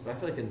ophthalmologists, but I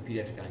feel like in the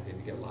pediatric eye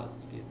exam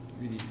you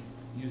really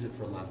use it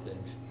for a lot of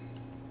things.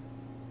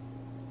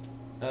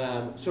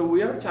 So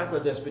we already talked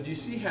about this, but do you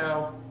see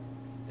how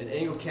an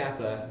angle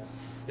kappa,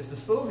 if the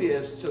fovea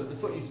is,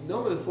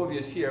 normally the fovea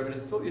is here, but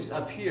if the fovea is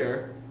up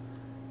here,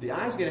 the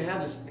eye's going to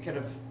have this kind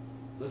of,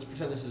 let's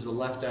pretend this is the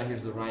left eye,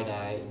 here's the right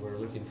eye, and we're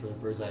looking for the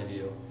bird's eye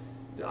view.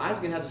 The eye's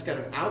going to have this kind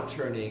of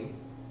outturning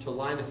to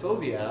line the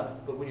fovea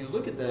up, but when you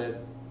look at the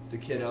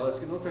kiddo, it's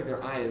going to look like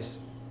their eye is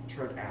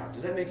turned out.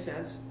 Does that make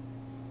sense?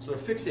 So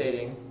they're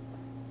fixating,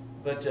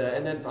 but,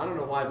 and then, I don't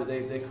know why, but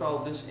they call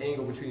this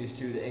angle between these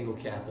two the angle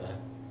kappa.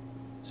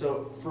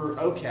 So for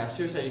OCAPs,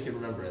 here's how you can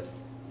remember it.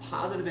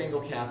 Positive angle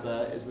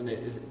kappa is when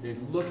they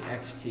look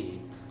XT.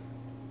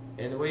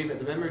 And the way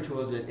the memory tool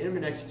is that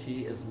index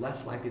T is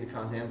less likely to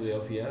cause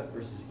amblyopia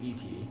versus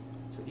ET.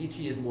 So ET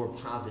is more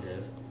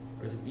positive,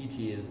 whereas ET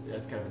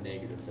that's kind of a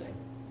negative thing.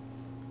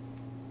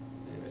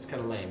 Anyway, it's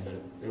kind of lame, but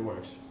it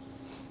works.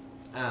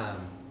 And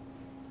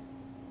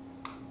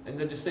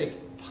then just think,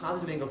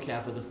 positive angle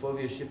kappa, the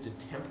fovea shifted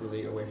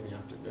temporally away from the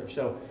optic nerve.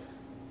 So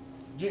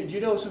do you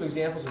know some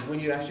examples of when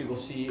you actually will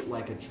see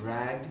like a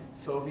dragged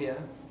fovea?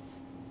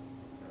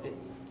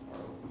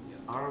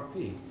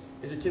 ROP.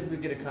 Is it typically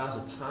going to cause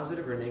a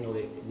positive or a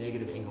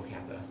negative angle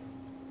kappa?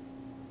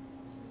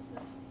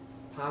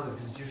 Positive,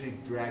 because it's usually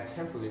dragged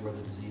temporally where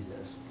the disease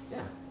is.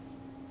 Yeah.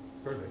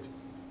 Perfect.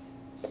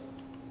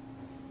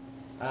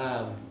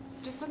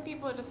 Just some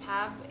people just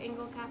have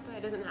angle kappa.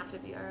 It doesn't have to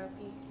be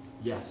ROP.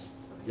 Yes.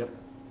 Yep.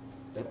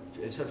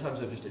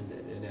 Sometimes they're just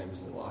in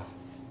M's and off.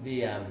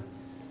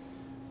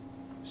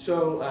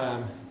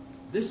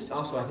 This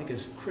also I think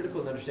is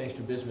critical in understanding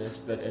strabismus,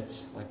 but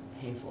it's like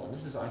painful. And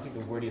this is I think the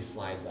wordiest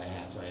slides I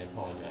have, so I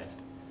apologize.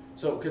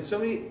 So could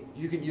somebody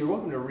you're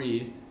welcome to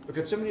read, but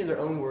could somebody in their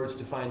own words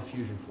define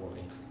fusion for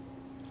me?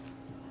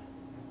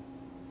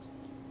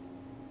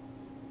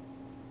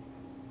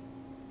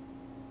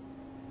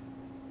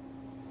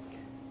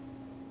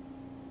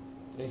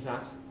 Any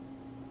thoughts?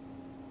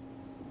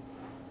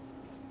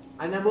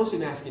 And I'm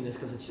mostly asking this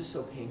because it's just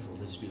so painful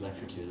to just be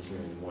lectured to this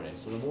early in the morning.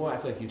 So the more I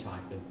feel like you talk,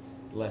 the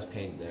less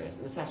pain there is,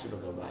 and the faster it'll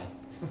go by.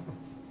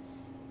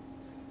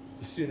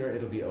 The sooner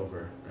it'll be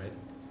over, right?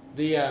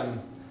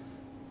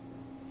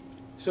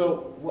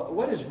 So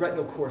what is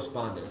retinal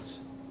correspondence?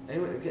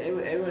 Anyone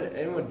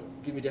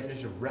give me a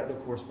definition of retinal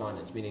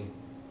correspondence, meaning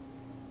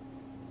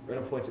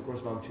retinal points that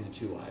correspond between the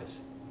two eyes?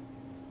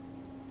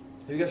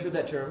 Have you guys heard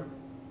that term?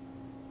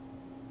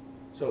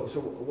 So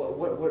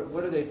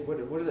what are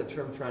that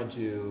term trying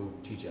to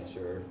teach us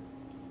or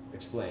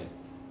explain?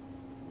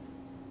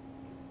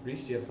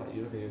 Reese, do you have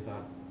your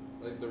thought?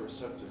 Like the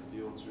receptive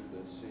fields are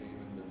the same,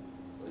 and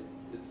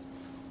it's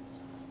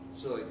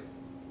so like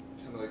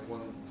kind of like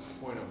one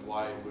point of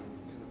light would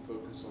kind of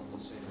focus on the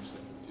same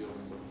receptive field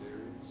in both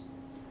areas.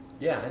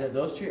 Yeah, and that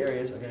those two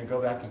areas are going to go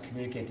back and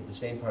communicate to the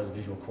same part of the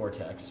visual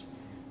cortex,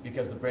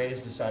 because the brain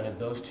has decided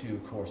those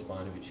two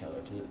correspond to each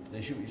other.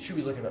 They should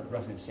be looking at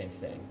roughly the same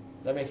thing.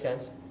 That makes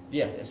sense?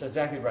 Yeah, that's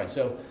exactly right.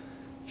 So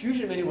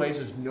fusion in many ways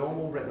is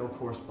normal retinal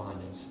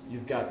correspondence.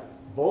 You've got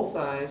both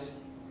eyes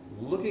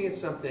looking at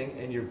something,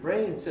 and your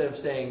brain, instead of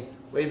saying,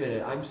 wait a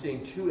minute, I'm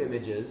seeing two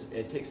images,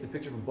 it takes the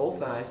picture from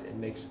both eyes and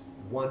makes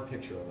one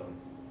picture of them.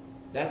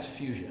 That's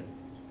fusion.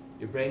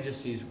 Your brain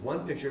just sees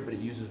one picture, but it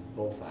uses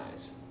both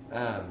eyes.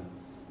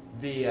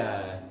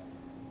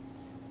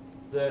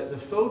 The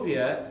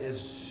fovea is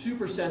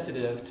super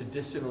sensitive to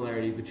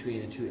dissimilarity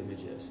between the two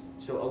images.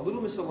 So a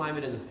little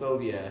misalignment in the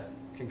fovea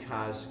can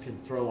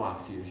throw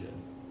off fusion.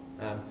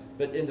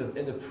 But in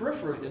the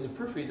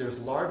periphery, there's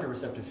larger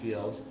receptive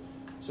fields,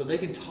 so they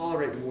can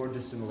tolerate more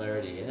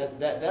dissimilarity, and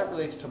that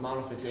relates to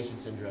monofixation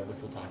syndrome,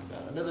 which we'll talk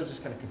about. Another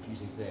just kind of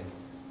confusing thing,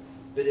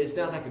 but it's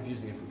not that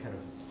confusing if we kind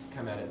of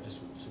come at it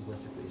just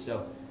simplistically.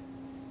 So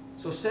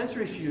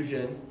sensory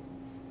fusion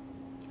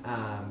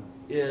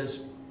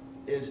is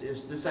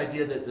this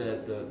idea that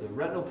the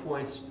retinal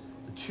points,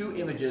 the two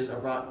images are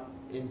brought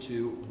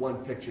into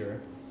one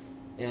picture,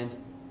 and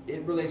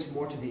it relates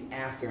more to the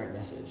afferent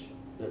message,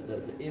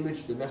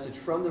 the message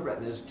from the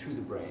retinas to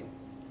the brain.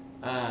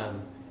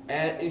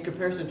 And in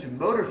comparison to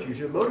motor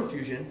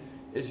fusion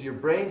is your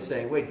brain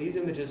saying, wait, these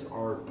images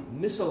are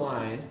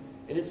misaligned,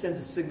 and it sends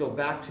a signal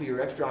back to your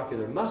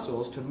extraocular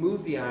muscles to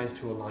move the eyes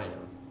to align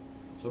them.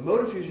 So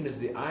motor fusion is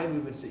the eye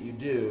movements that you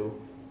do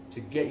to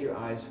get your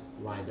eyes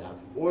lined up,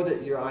 or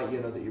that your eye,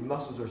 that your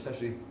muscles are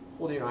essentially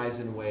holding your eyes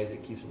in a way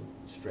that keeps them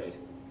straight.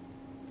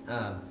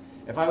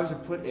 If I was to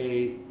put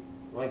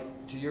like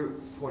to your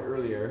point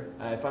earlier,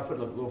 if I put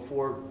a little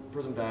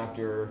 4-prism diopter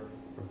or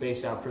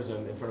base out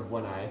prism in front of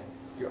one eye,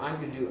 your eye's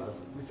going to do a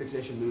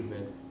refixation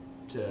movement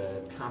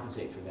to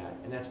compensate for that,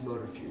 and that's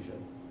motor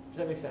fusion. Does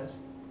that make sense?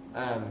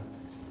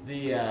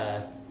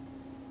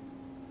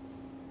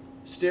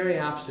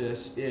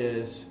 Stereopsis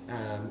is,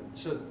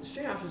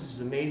 stereopsis is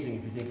amazing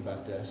if you think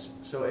about this.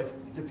 So if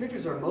the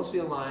pictures are mostly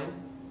aligned,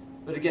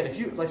 but again, if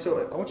you, I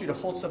want you to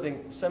hold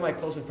something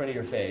semi-close in front of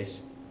your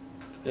face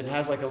that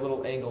has like a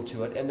little angle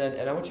to it, and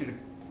I want you to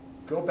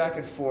go back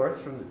and forth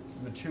from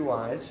the two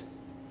eyes,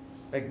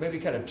 like maybe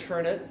kind of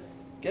turn it,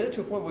 get it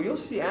to a point where you'll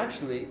see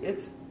actually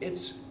it's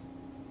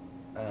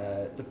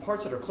the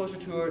parts that are closer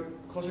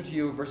to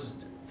you versus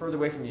further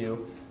away from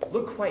you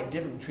look quite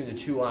different between the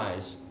two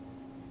eyes.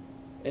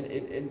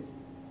 And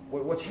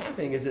what's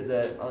happening is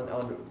that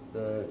on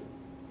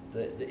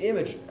the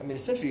image, I mean,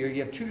 essentially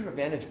you have two different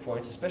vantage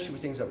points, especially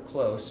with things up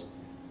close,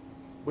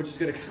 which is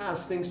going to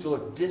cause things to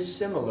look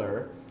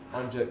dissimilar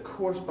onto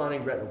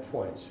corresponding retinal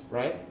points,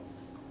 right?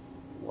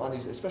 On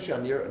these, especially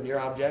on near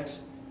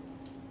objects,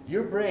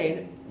 your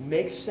brain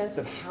makes sense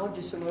of how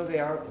dissimilar they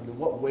are and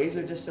what ways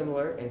they're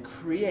dissimilar, and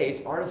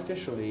creates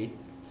artificially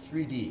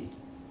 3D.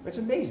 It's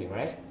amazing,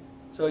 right?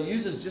 So it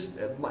uses just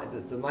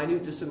the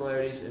minute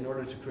dissimilarities in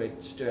order to create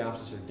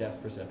stereopsis or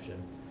depth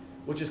perception.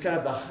 which is kind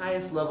of the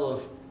highest level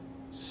of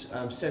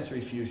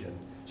sensory fusion.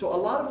 So a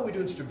lot of what we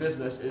do in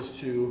strabismus is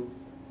to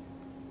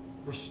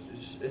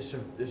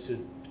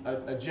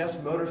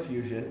adjust motor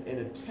fusion in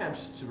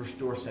attempts to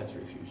restore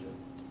sensory fusion.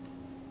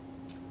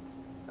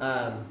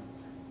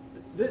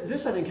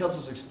 This, I think, helps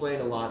us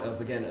explain a lot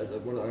of, again,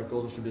 one of our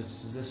goals of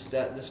strabismus is this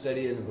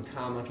study in the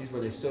macaw monkeys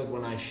where they sewed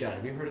one eye shut.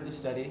 Have you heard of this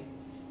study?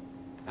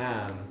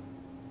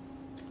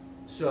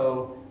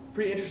 So,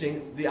 pretty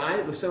interesting. The eye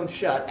that was sewn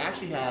shut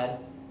actually had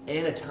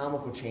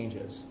anatomical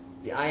changes.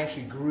 The eye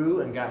actually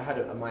grew and had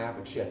a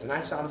myopic shift. And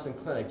I saw this in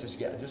clinic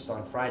just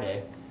on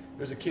Friday. There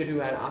was a kid who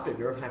had optic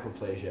nerve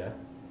hyperplasia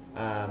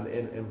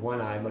in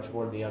one eye, much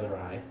more than the other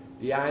eye.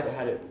 The eye that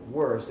had it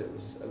worse, it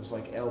was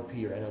like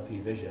LP or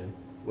NLP vision,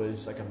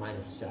 was like a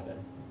 -7.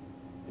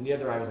 And the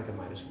other eye was like a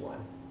 -1.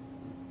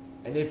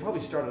 And they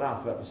probably started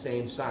off about the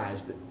same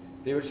size, but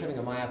they were just having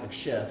a myopic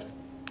shift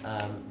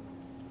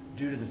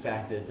due to the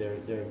fact that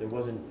there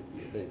wasn't,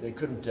 they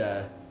couldn't,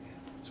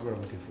 what's the word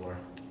I'm looking for?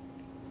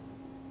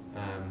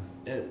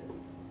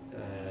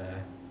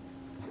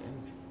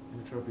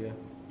 Amblyopia.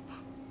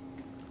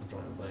 I'm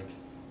drawing a blank.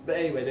 But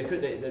anyway,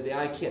 the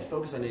eye can't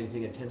focus on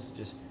anything. It tends to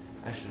just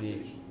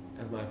actually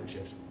have myopic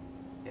shift.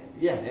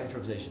 Yes,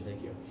 amyotropization.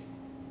 Thank you.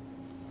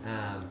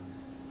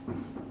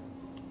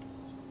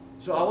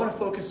 So I want to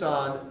focus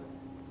on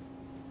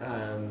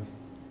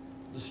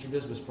the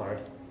strabismus part.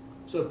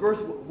 So at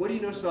birth, what do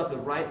you notice about the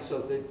right?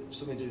 So to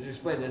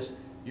explain this,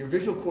 your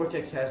visual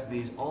cortex has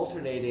these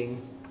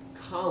alternating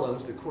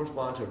columns that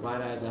correspond to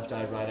right eye, left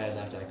eye,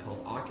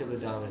 called ocular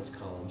dominance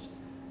columns.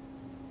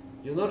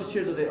 You'll notice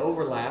here that they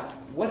overlap.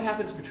 What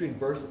happens between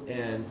birth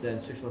and then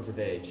 6 months of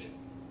age?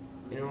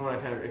 Anyone want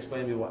to kind of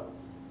explain to me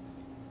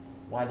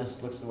why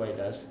this looks the way it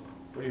does?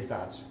 What are your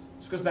thoughts?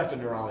 This goes back to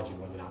neurology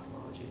more than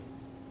ophthalmology.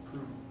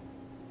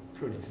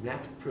 Pruning,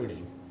 synaptic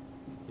pruning.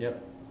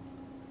 Yep.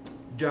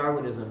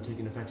 Darwinism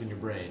taking effect in your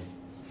brain.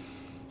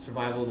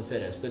 Survival of the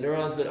fittest. The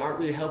neurons that aren't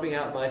really helping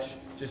out much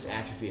just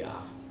atrophy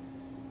off.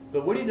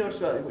 But what do you notice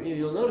about,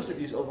 you'll notice that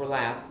these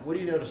overlap. What do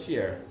you notice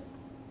here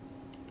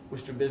with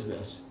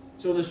strabismus?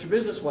 So the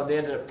strabismus one, they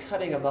ended up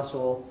cutting a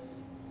muscle,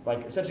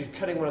 like essentially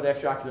cutting one of the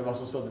extraocular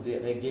muscles so that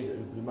they gave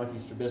the monkey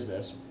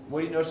strabismus.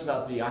 What do you notice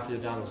about the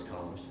ocular dominance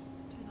columns?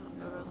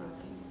 They're not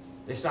overlapping.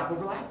 They stop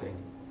overlapping.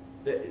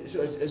 So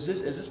is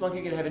this monkey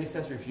going to have any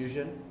sensory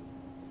fusion?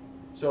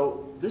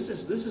 So this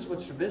is what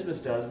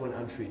strabismus does when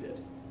untreated.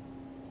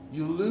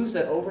 You lose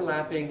that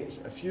overlapping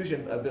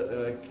fusion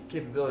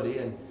capability,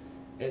 and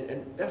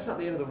that's not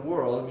the end of the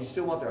world. I mean, you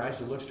still want their eyes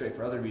to look straight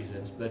for other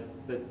reasons, but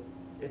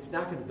it's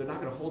not going. They're not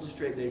going to hold it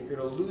straight. They're going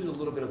to lose a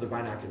little bit of the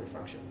binocular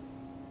function.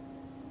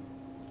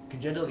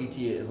 Congenital ET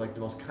is like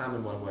the most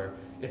common one where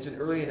it's an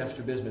early enough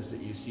strabismus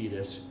that you see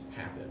this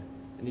happen,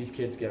 and these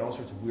kids get all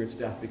sorts of weird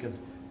stuff because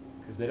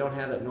they don't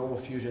have that normal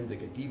fusion. They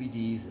get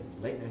DVDs and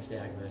late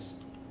nystagmus.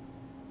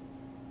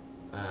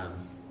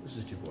 This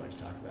is too boring to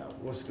talk about.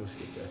 We'll go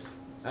skip this.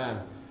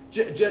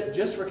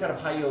 Just for kind of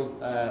high yield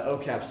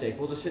OCAP's sake,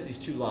 we'll just hit these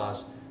two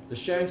laws. The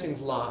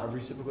Sherrington's law of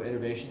reciprocal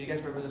innervation. Do you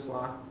guys remember this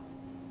law?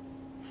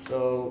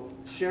 So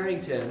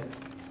Sherrington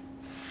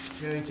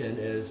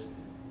is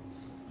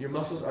your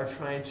muscles are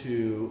trying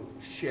to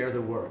share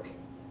the work.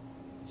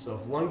 So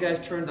if one guy's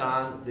turned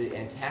on, the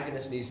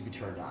antagonist needs to be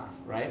turned off,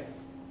 right?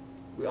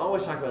 We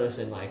always talk about this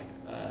in like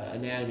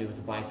anatomy with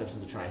the biceps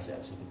and the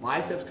triceps. If the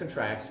biceps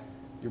contracts,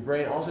 your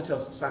brain also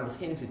tells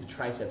simultaneously the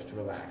triceps to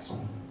relax.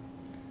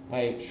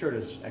 My shirt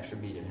is extra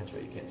medium, that's why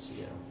you can't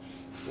see.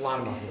 There's a lot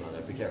of muscles on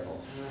there. Be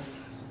careful.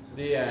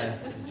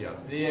 It's a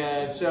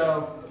joke.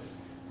 So,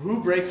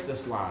 who breaks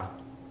this law?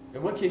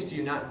 In what case do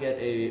you not get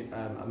a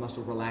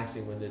muscle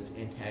relaxing when its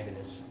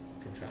antagonist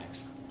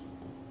contracts?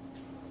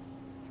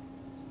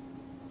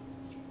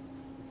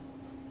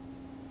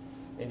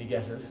 Any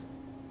guesses?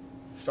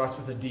 Starts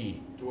with a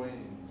D.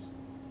 Duane's.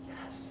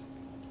 Yes.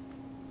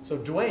 So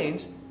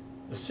Duane's,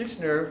 the sixth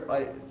nerve,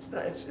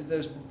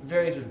 there's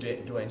variants of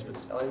Duane's, but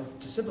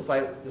to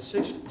simplify, the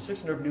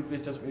sixth nerve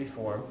nucleus doesn't really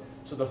form.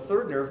 So the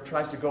third nerve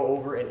tries to go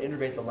over and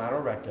innervate the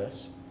lateral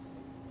rectus.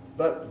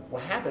 But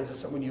what happens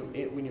is that when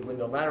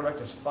the lateral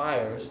rectus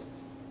fires,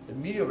 the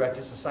medial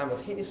rectus is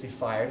simultaneously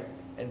fired,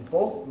 and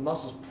both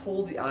muscles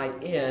pull the eye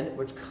in,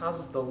 which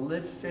causes the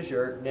lid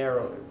fissure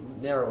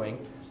narrowing.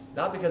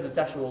 Not because it's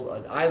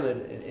actual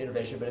eyelid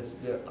innervation, but it's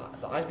the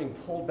eye's being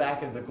pulled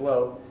back into the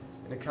globe,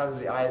 and it causes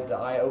the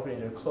eye opening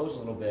to close a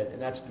little bit,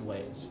 and that's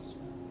Duane's.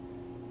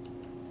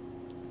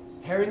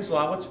 Herring's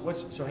law.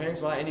 So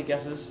Herring's law? Any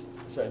guesses?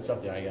 So it's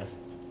up there, I guess.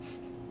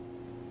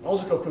 I'll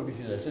just go quickly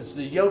through this. It's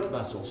the yoke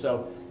muscle.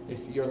 So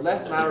if your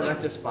left lateral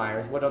rectus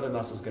fires, what other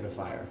muscle is going to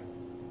fire?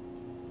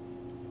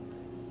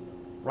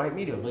 Right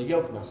medial, the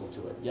yoke muscle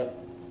to it. Yep.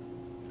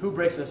 Who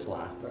breaks this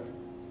law?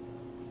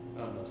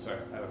 Oh no, sorry.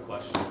 I have a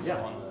question.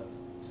 Yeah.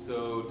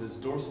 So does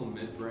dorsal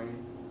midbrain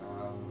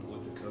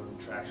with the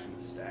co-contraction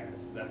of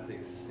stagnus, is that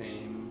the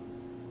same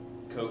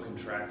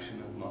co-contraction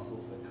of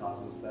muscles that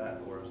causes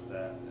that, or is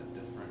that a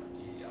different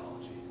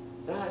etiology?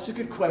 That's a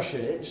good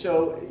question.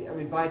 So, I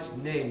mean, by its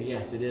name,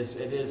 yes, it is.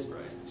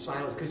 Right.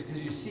 silent,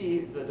 because you see,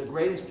 the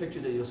greatest picture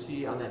that you'll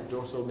see on that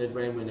dorsal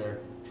midbrain when they're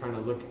trying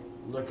to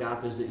look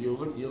up is that you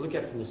look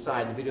at it from the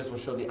side, and the videos will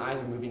show the eyes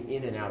are moving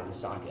in and out of the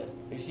socket.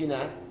 Have you seen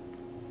that?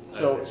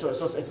 So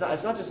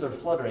it's not just they're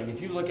fluttering.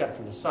 If you look at it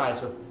from the side,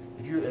 so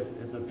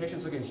if the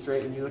patient's looking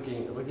straight and you're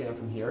looking at it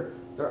from here,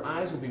 their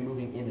eyes will be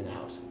moving in and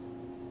out.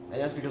 And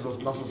that's because those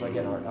muscles,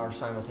 again, are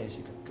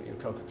simultaneously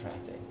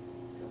co-contracting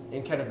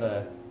in kind of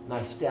a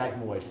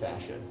nystagmoid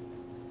fashion.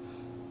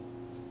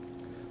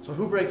 So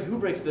who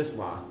breaks this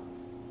law?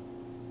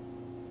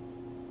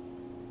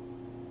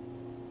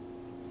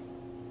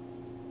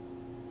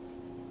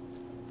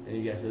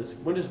 Any guesses?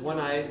 When does one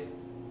eye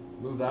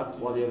move up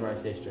while the other eye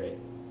stays straight?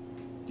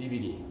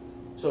 DVD.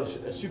 So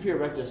a superior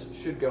rectus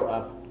should go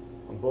up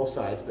on both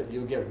sides, but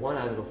you'll get one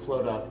eye that'll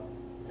float up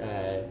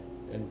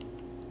and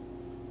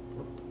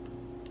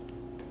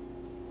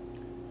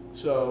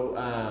so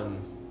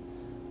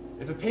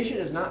if a patient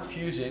is not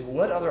fusing,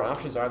 what other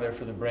options are there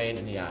for the brain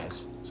and the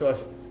eyes? So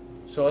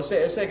let's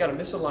say I got a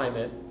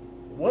misalignment.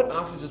 What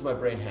options does my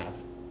brain have?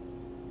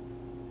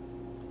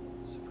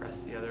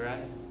 Suppress the other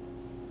eye.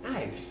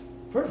 Nice,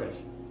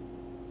 perfect.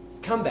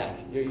 Comeback.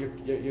 You're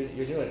doing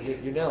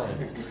it. You're nailing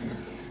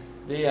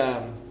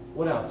it.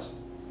 What else?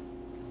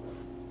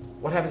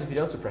 What happens if you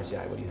don't suppress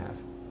the eye? What do you have?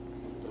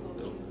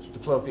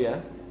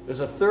 Diplopia. There's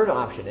a third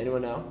option.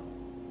 Anyone know?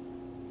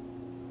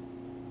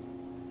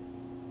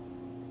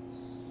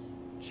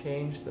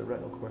 Change the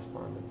retinal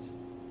correspondence.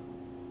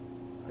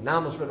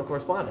 Anomalous retinal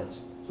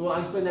correspondence. So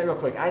I'll explain that real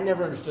quick. I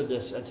never understood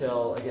this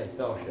until, again,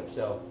 fellowship.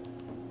 So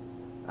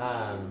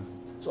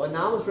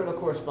anomalous retinal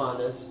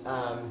correspondence,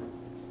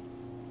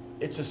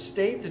 it's a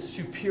state that's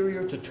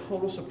superior to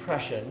total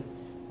suppression,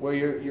 where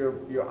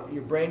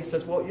your brain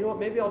says, well, you know what,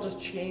 maybe I'll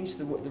just change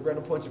the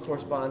retinal points of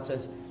correspondence,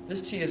 since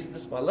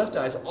my left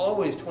eye is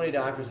always 20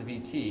 diopters of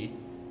ET.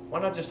 Why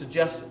not just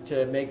adjust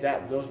to make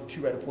those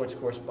two retinal points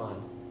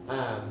correspond?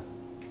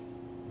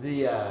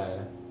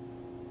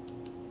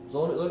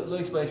 So let me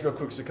explain this real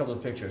quick, just a couple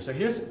of pictures. So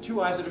here's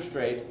two eyes that are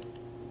straight.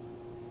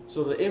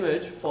 So the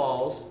image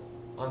falls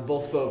on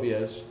both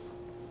foveas.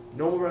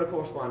 Normal retinal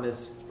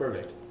correspondence, it's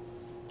perfect.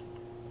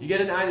 You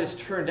get an eye that's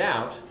turned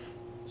out.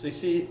 So you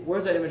see,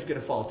 where's that image going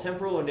to fall?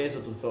 Temporal or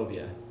nasal to the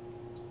fovea?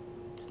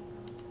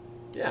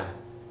 Yeah.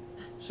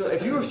 So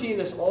if you were seeing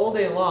this all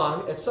day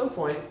long, at some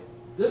point,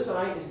 this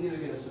eye is either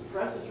going to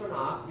suppress and turn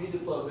off, be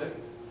diplopic,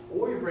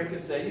 or your brain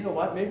can say, you know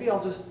what, maybe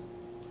I'll just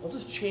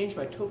change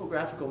my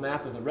topographical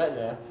map of the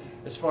retina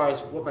as far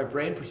as what my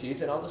brain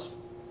perceives, and I'll just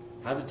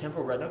have the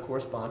temporal retina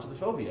correspond to the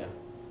fovea.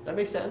 That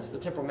makes sense? The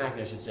temporal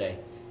macula, I should say.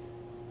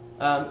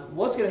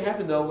 What's going to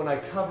happen, though, when I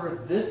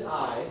cover this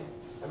eye?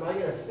 Am I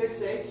going to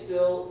fixate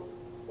still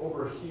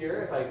over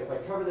here? If I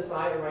cover this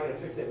eye, or am I going to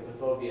fixate with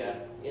the fovea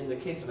in the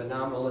case of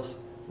anomalous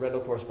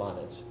retinal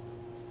correspondence?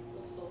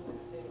 We'll still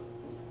fixate on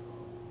the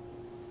temporal.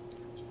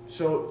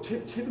 So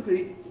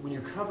typically, when you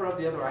cover up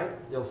the other eye,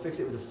 they'll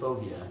fixate with the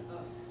fovea. Oh.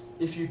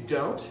 If you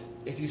don't,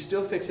 if you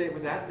still fixate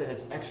with that, then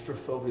it's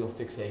extrafoveal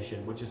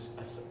fixation, which is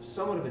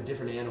somewhat of a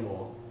different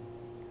animal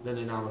than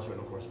anomalous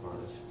retinal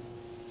correspondence.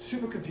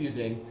 Super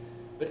confusing,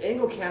 but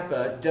angle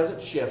kappa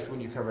doesn't shift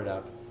when you cover it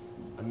up.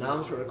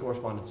 Anomalous retinal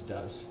correspondence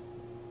does.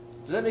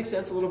 Does that make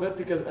sense a little bit?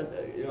 Because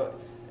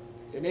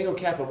in angle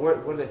kappa, what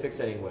are they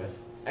fixating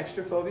with?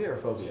 Extrafovea or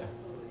fovea?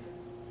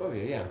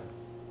 Fovea, yeah.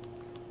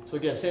 So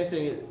again, same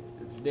thing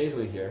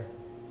nasally here.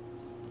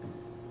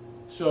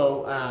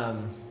 So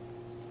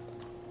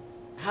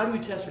how do we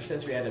test for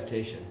sensory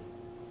adaptation?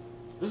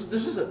 This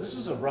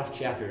was a rough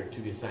chapter to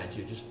be assigned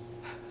to. Just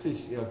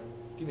please,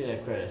 give me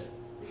that credit.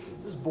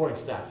 This is boring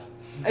stuff.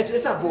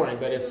 It's not boring,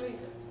 but it's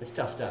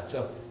tough stuff.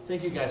 So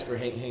thank you guys for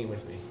hanging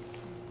with me.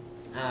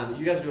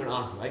 You guys are doing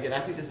awesome. Again, I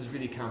think this is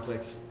really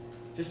complex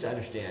just to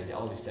understand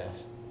all these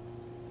tests.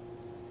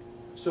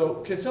 So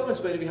can someone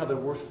explain to me how the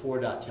Worth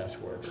 4-dot test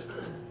works?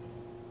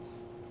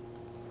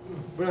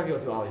 We're not going to go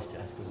through all these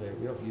tests because you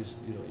don't use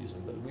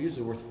them, but we use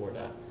the Worth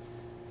 4-dot.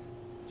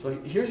 So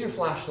here's your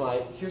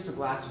flashlight. Here's the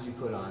glasses you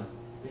put on.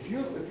 If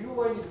you're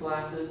wearing these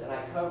glasses and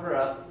I cover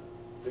up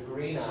the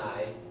green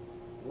eye,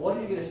 what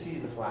are you going to see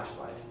in the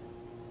flashlight?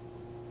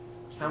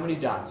 How many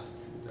dots?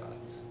 2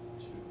 dots.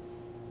 2.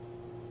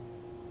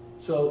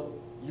 So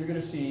you're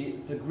going to see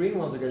the green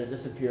ones are going to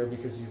disappear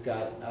because you've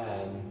got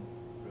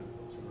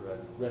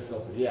red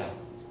filter. Yeah.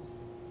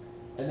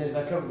 And then if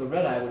I cover the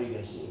red eye, what are you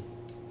going to see?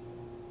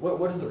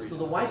 What is so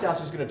the white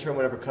dots is going to turn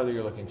whatever color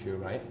you're looking through,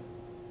 right?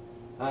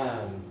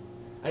 I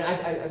think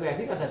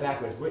I got that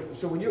backwards.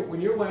 So when you're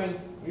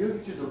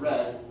looking through the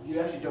red, you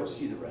actually don't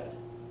see the red.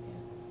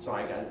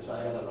 Sorry, I got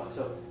that wrong.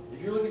 So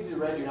if you're looking through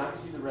the red, you're not going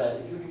to see the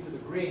red. If you're looking through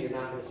the green, you're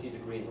not going to see the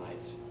green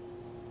lights.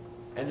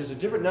 And there's a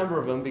different number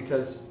of them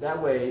because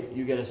that way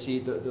you get to see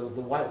the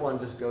white one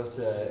just goes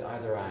to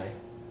either eye.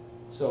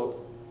 So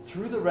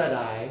through the red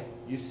eye,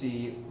 you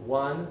see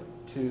 1,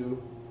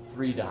 2,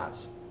 3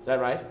 dots. Is that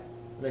right?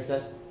 That makes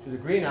sense? Through the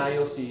green eye,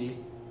 you'll see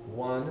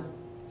 1,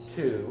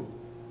 2.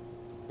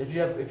 If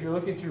you're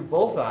looking through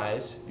both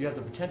eyes, you have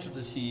the potential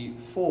to see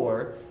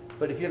 4.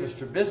 But if you have a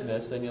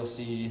strabismus, then you'll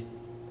see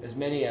as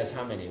many as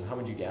how many? How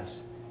would you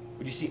guess?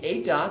 Would you see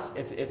 8 dots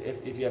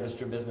if you have a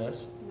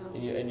strabismus No.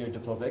 in your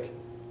diplopic?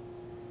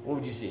 What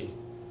would you see?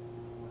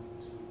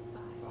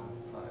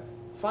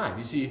 5.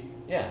 You see,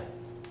 yeah.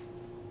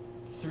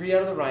 3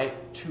 out of the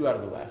right, 2 out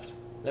of the left.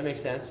 That makes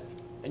sense?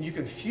 And you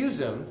can fuse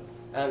them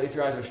if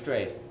your eyes are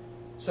straight.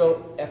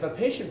 So if a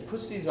patient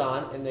puts these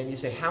on and then you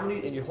say how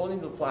many, and you're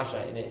holding the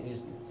flashlight and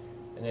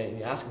then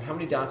you ask them how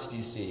many dots do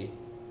you see,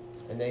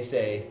 and they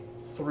say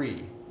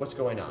 3. What's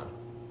going on?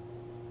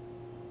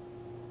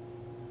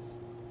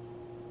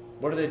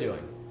 What are they doing?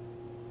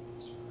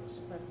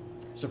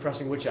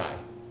 Suppressing which eye?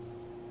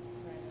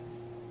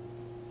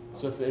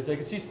 So if they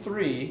can see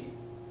 3,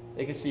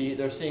 they can see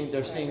they're seeing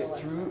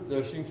through the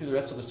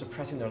rest, so they're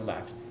suppressing their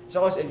left. It's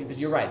always,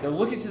 you're right. They're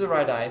looking through the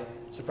right eye,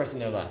 suppressing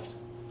their left.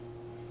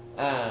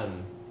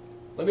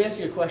 Let me ask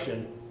you a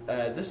question.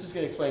 This is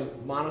going to explain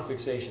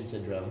monofixation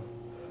syndrome.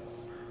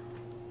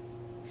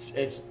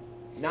 It's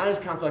not as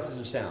complex as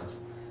it sounds.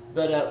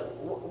 But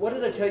what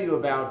did I tell you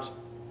about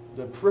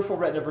the peripheral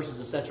retina versus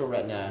the central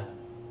retina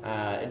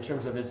in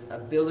terms of its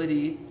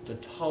ability to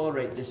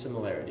tolerate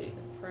dissimilarity?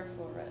 The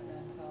peripheral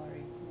retina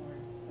tolerates more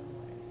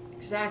dissimilarity.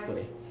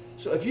 Exactly.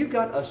 So if you've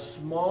got a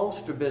small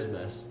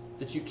strabismus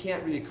that you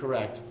can't really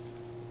correct,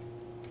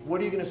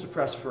 what are you going to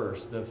suppress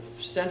first, the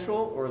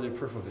central or the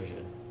peripheral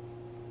vision?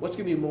 What's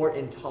going to be more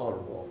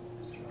intolerable?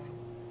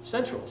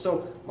 Central.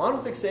 So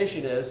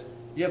monofixation is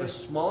you have a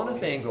small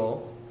enough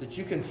angle that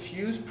you can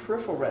fuse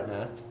peripheral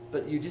retina,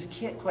 but you just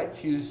can't quite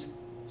fuse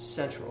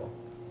central.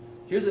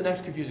 Here's the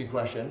next confusing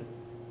question.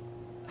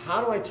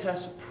 How do I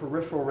test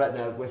peripheral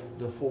retina with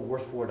the full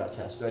worth 4 dot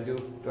test? Do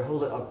I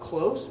hold it up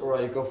close or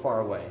do I go far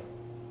away?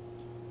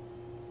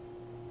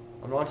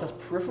 I'm going to test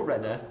peripheral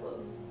retina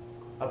Close.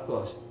 up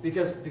close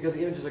because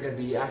the images are going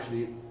to be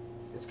actually,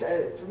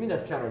 for me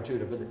that's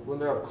counterintuitive, but when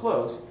they're up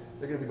close,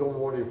 they're going to be going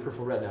more to your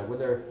peripheral retina. When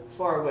they're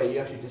far away, you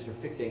actually just are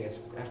fixating. It's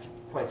actually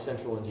quite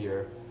central into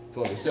your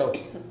focus. So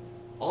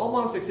all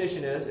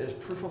monofixation is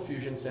peripheral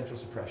fusion, central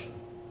suppression.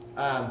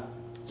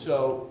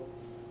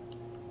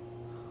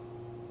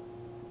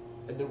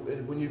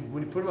 When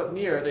you put them up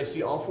near, they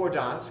see all 4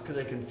 dots because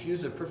they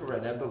confuse the peripheral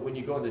retina, but when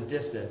you go in the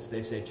distance,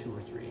 they say 2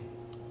 or 3.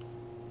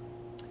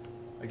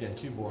 Again,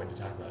 too boring to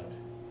talk about.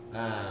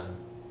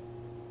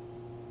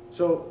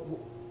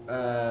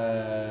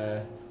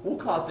 We'll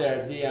call it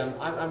there.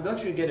 I'm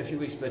lecturing again in a few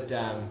weeks, but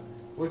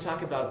we'll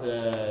talk about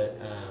the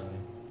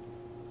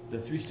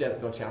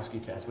 3-step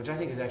Belchowski test, which I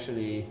think is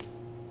actually,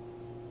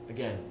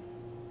 again,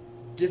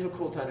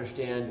 difficult to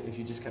understand if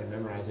you just kind of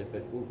memorize it,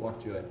 but we'll walk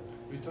through it.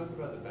 We talked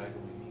about the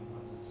Baglini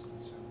lenses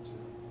and stuff too.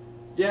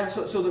 Yeah,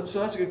 so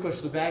that's a good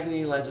question. The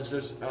Baglini lenses,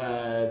 there's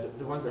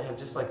the ones that have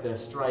just like the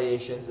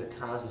striations that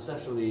cause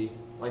essentially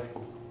like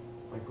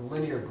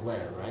linear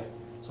glare, right?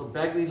 So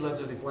Baglini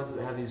lenses are these lenses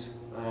that have these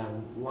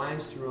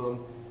lines through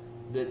them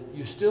that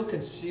you still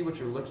can see what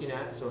you're looking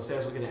at. So say I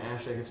was looking at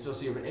Ashley, I can still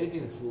see it, but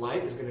anything that's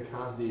light is going to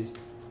cause these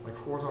like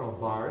horizontal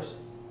bars.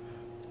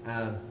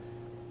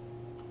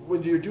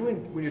 When you're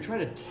trying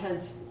to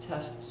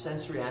test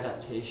sensory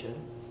adaptation,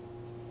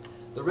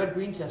 the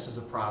red-green test is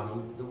a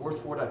problem. The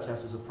worth 4 dot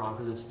test is a problem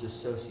because it's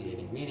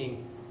dissociating,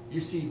 meaning you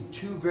see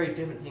 2 very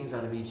different things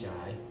out of each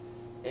eye,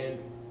 and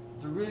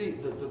the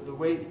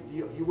way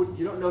you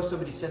don't know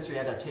somebody's sensory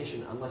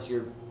adaptation unless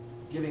you're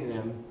giving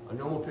them a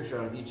normal picture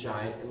out of each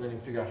eye and letting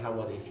them figure out how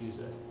well they fuse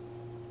it.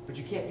 But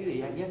you can't do that.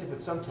 You have to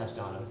put some test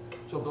on them.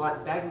 So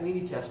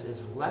Baglini test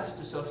is less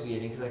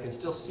dissociating because I can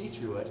still see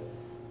through it,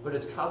 but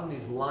it's causing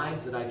these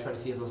lines that I try to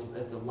see if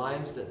the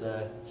lines that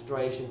the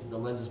striations and the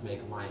lenses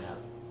make line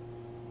up.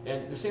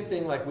 And the same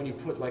thing like when you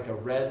put like a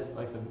red,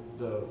 like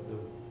the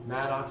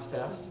Maddox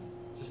test,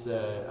 just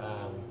the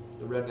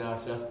red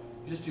Maddox test,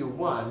 you just do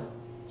 1.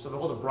 So if I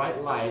hold a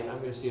bright light, I'm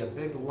going to see a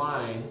big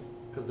line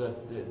because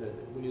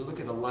when you look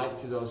at a light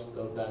through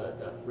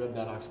that red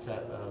Maddox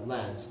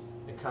lens,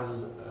 it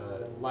causes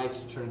lights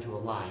to turn into a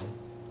line.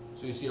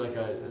 So you see like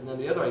and then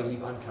the other eye you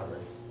leave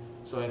uncovered.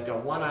 So I've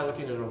got one eye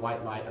looking at a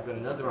white light, I've got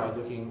another eye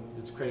looking,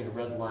 that's creating a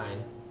red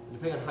line. And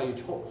depending on how you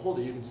hold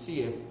it, you can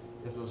see if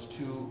those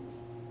 2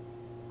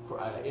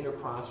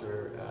 intercross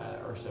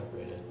or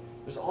separated.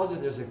 There's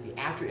like the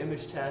after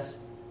image test.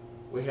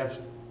 We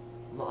have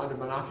under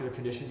monocular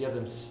conditions, you have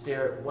them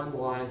stare at one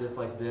line that's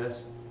like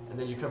this, and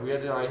then you cover the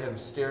other eye, you have them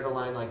stare at a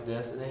line like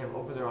this, and they have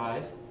open their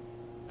eyes.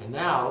 And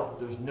now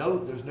there's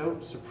no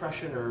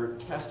suppression or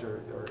test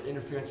or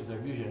interference with their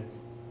vision,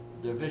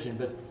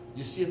 but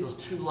you see if those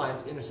 2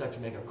 lines intersect to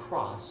make a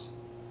cross.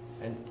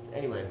 And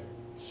anyway,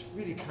 it's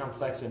really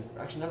complex and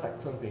actually not that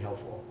clinically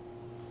helpful.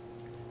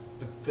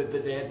 But the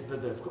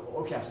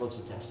OCAPS loves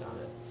to test on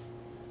it.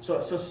 So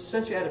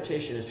sensory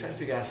adaptation is trying to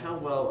figure out how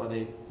well are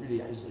they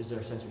really, is there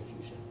a sensory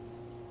fusion.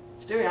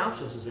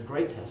 Stereopsis is a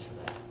great test for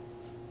that.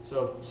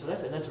 So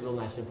that's a real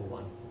nice simple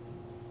one.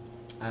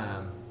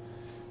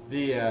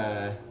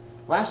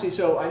 Lastly,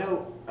 so I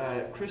know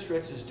Chris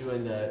Ricks is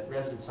doing the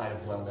resident side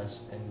of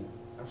wellness, and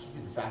I'm supposed to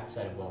do the fact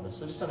side of wellness.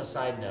 So just on a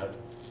side note,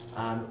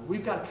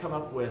 we've got to come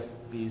up with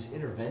these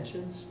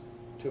interventions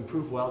to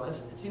improve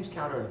wellness. It seems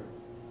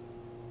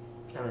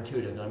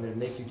counterintuitive that I'm going to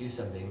make you do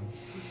something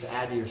to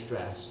add to your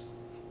stress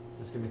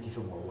that's going to make you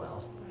feel more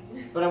well.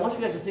 But I want you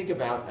guys to think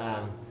about,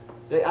 I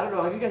don't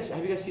know, have you guys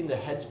seen the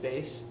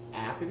Headspace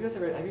app? Have you guys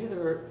ever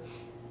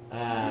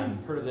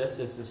heard of this?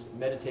 It's this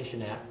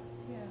meditation app.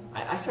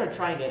 Yeah. I started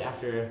trying it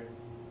after,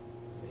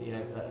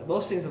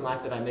 most things in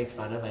life that I make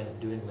fun of, I end up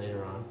doing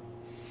later on.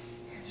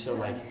 So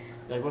like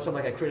most of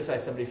them, I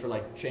criticize somebody for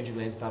like changing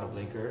lanes without a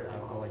blinker.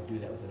 I'll like do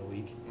that within a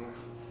week.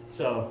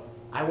 So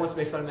I once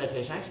made fun of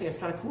meditation. Actually, it's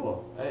kind of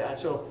cool.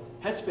 So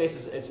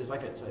Headspace it's a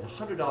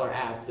 $100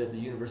 app that the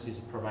university is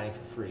providing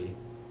for free,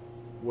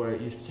 where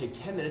you take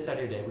 10 minutes out of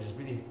your day, which is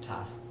really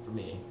tough for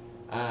me.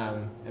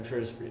 I'm sure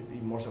it's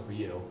even more so for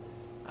you,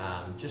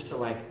 just to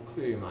like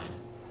clear your mind.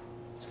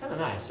 It's kind of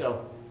nice.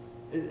 So,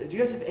 do you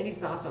guys have any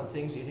thoughts on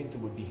things you think that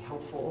would be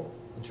helpful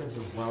in terms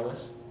of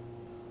wellness?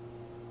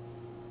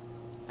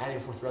 Adding a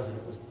fourth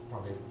resident was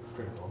probably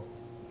critical.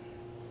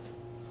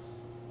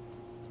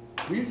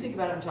 Will you think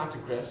about it and talk to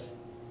Chris?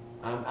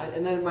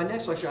 And then in my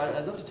next lecture,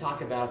 I'd love to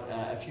talk about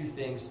a few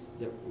things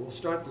that we'll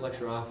start the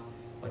lecture off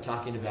by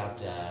talking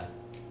about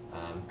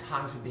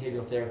cognitive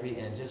behavioral therapy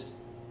and just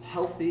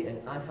healthy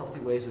and unhealthy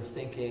ways of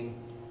thinking.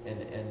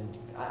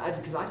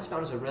 Because I just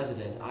found as a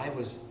resident, I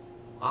was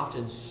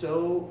often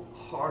so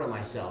hard on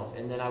myself,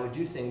 and then I would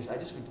do things, I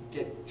just would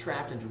get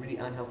trapped into really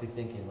unhealthy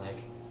thinking. Like,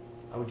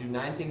 I would do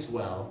 9 things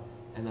well,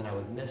 and then I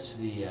would miss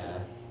the,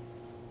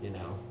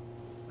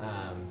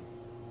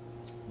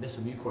 miss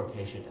a Mucor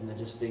patient, and then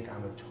just think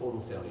I'm a total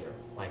failure.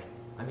 Like,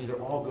 I'm either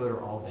all good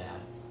or all bad.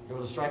 And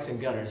with the strikes and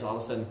gutters, all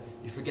of a sudden,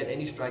 you forget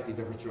any strike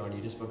you've ever thrown,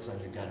 you just focus on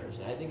your gutters.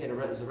 And I think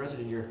as a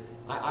resident,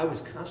 I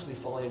was constantly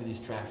falling into these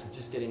traps of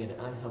just getting into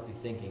unhealthy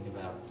thinking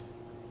about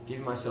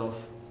giving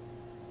myself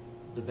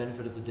the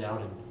benefit of the doubt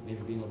and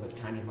maybe being a little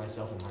bit kinder to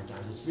myself in hard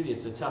times.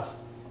 It's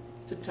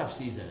a tough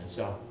season. And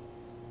so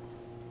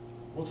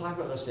we'll talk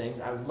about those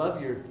things. I would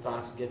love your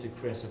thoughts to get to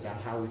Chris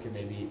about how we can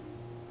maybe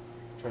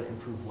try to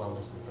improve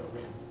wellness in the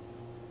program.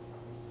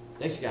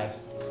 Thanks, you guys.